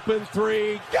space. Open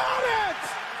three. Got it!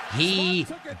 He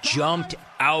jumped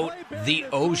out the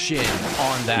ocean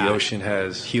on that. The ocean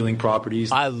has healing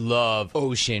properties. I love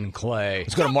ocean clay.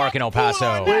 Let's go to Mark in El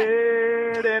Paso.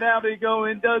 Where did Alvy go,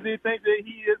 and does he think that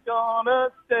he is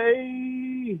gonna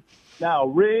stay? Now,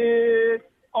 Rick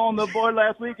on the board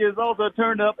last week is also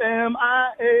turned up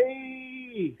MIA.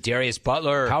 Darius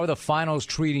Butler, how are the finals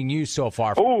treating you so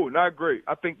far? Oh, not great.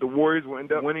 I think the Warriors will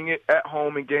end up winning it at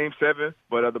home in Game 7,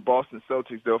 but the Boston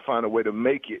Celtics, they'll find a way to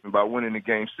make it by winning in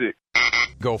Game 6.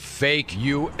 Go fake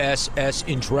USS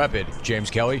Intrepid, James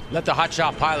Kelly. Let the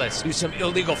hotshot pilots do some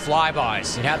illegal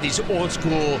flybys and have these old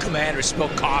school commanders spill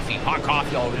hot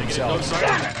coffee all over themselves.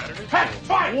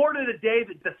 Thwarted the day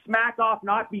that the smack off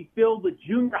not be filled with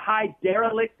junior high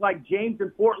derelicts like James in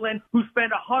Portland, who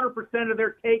spend 100% of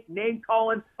their take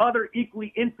name-calling other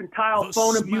equally infantile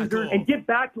phone abusers, and get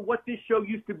back to what this show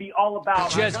used to be all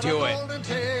about. Just do it.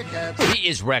 He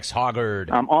is Rex Hoggard.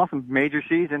 I'm awesome. Major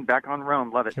season, back on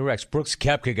Rome. Love it. Hey, Rex, Brooks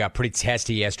Koepka got pretty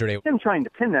testy yesterday. Him trying to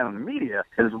pin that on the media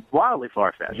is wildly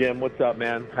far-fetched. Jim, what's up,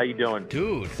 man? How you doing?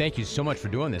 Dude, thank you so much for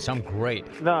doing this. I'm great.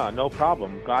 No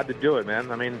problem. Glad to do it,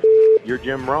 man. I mean, you're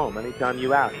Jim Rome. Anytime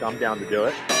you ask, I'm down to do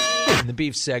it. In the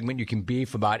beef segment, you can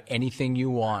beef about anything you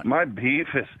want. My beef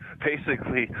is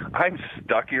basically I'm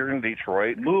stuck here in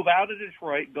Detroit. Move out of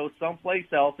Detroit, go someplace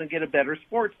else, and get a better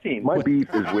sports team. My beef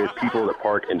is with people that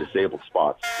park in disabled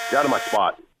spots. Get out of my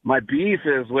spot. My beef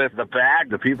is with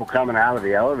the people coming out of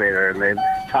the elevator and they've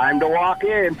time to walk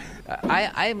in.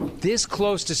 I'm this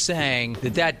close to saying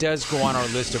that does go on our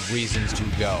list of reasons to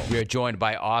go. We are joined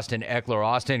by Austin Ekeler.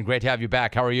 Austin, great to have you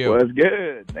back. How are you? Well, it's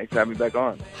good. Thanks for having me back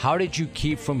on. How did you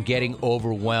keep from getting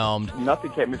overwhelmed? Nothing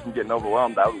kept me from getting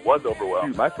overwhelmed. I was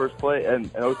overwhelmed. My first play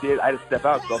and OTA, I had to step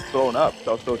out because I was throwing up.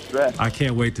 So I was so stressed. I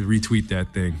can't wait to retweet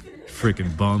that thing.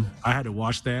 Freaking bum. I had to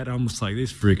watch that. I'm just like,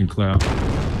 this freaking clown.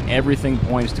 Everything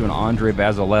points to an Andre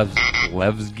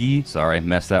Vasilevsky. Sorry,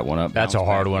 messed that one up. That's a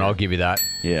hard one. I'll give you that.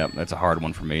 Yeah, that's a hard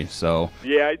one for me. So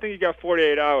yeah, I think you got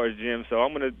 48 hours, Jim. So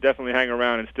I'm going to definitely hang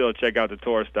around and still check out the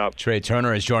tour stop. Trey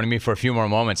Turner is joining me for a few more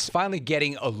moments. Finally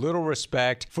getting a little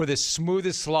respect for the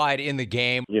smoothest slide in the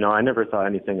game. You know, I never thought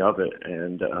anything of it.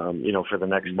 And, for the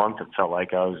next month, it felt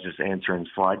like I was just answering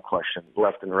slide questions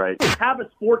left and right. Have a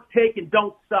sports take and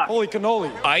don't suck. Holy cannoli.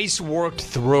 Ice worked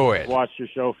through it. Watched your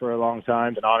show for a long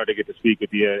time. It's an honor to get to speak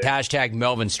with you. Hashtag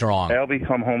Melvin Strong. Albie,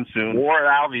 come home soon. Ward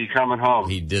Albie coming home.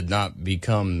 He did not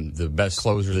become the best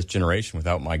closer of this generation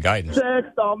without my guidance. Sex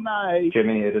all night.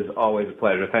 Jimmy, it is always a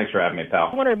pleasure. Thanks for having me, pal.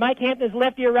 I wonder if Mike Hampton's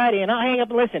lefty or righty, and I'll hang up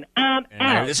and listen. I'm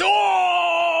out.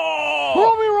 Roll.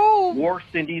 War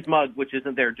Cindy's mug, which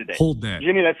isn't there today. Hold that.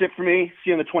 Jimmy, that's it for me.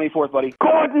 See you on the 24th, buddy.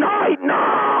 Good night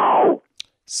now!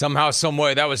 Somehow,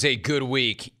 someway, that was a good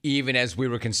week, even as we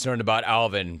were concerned about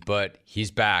Alvin. But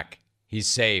he's back. He's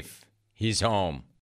safe. He's home.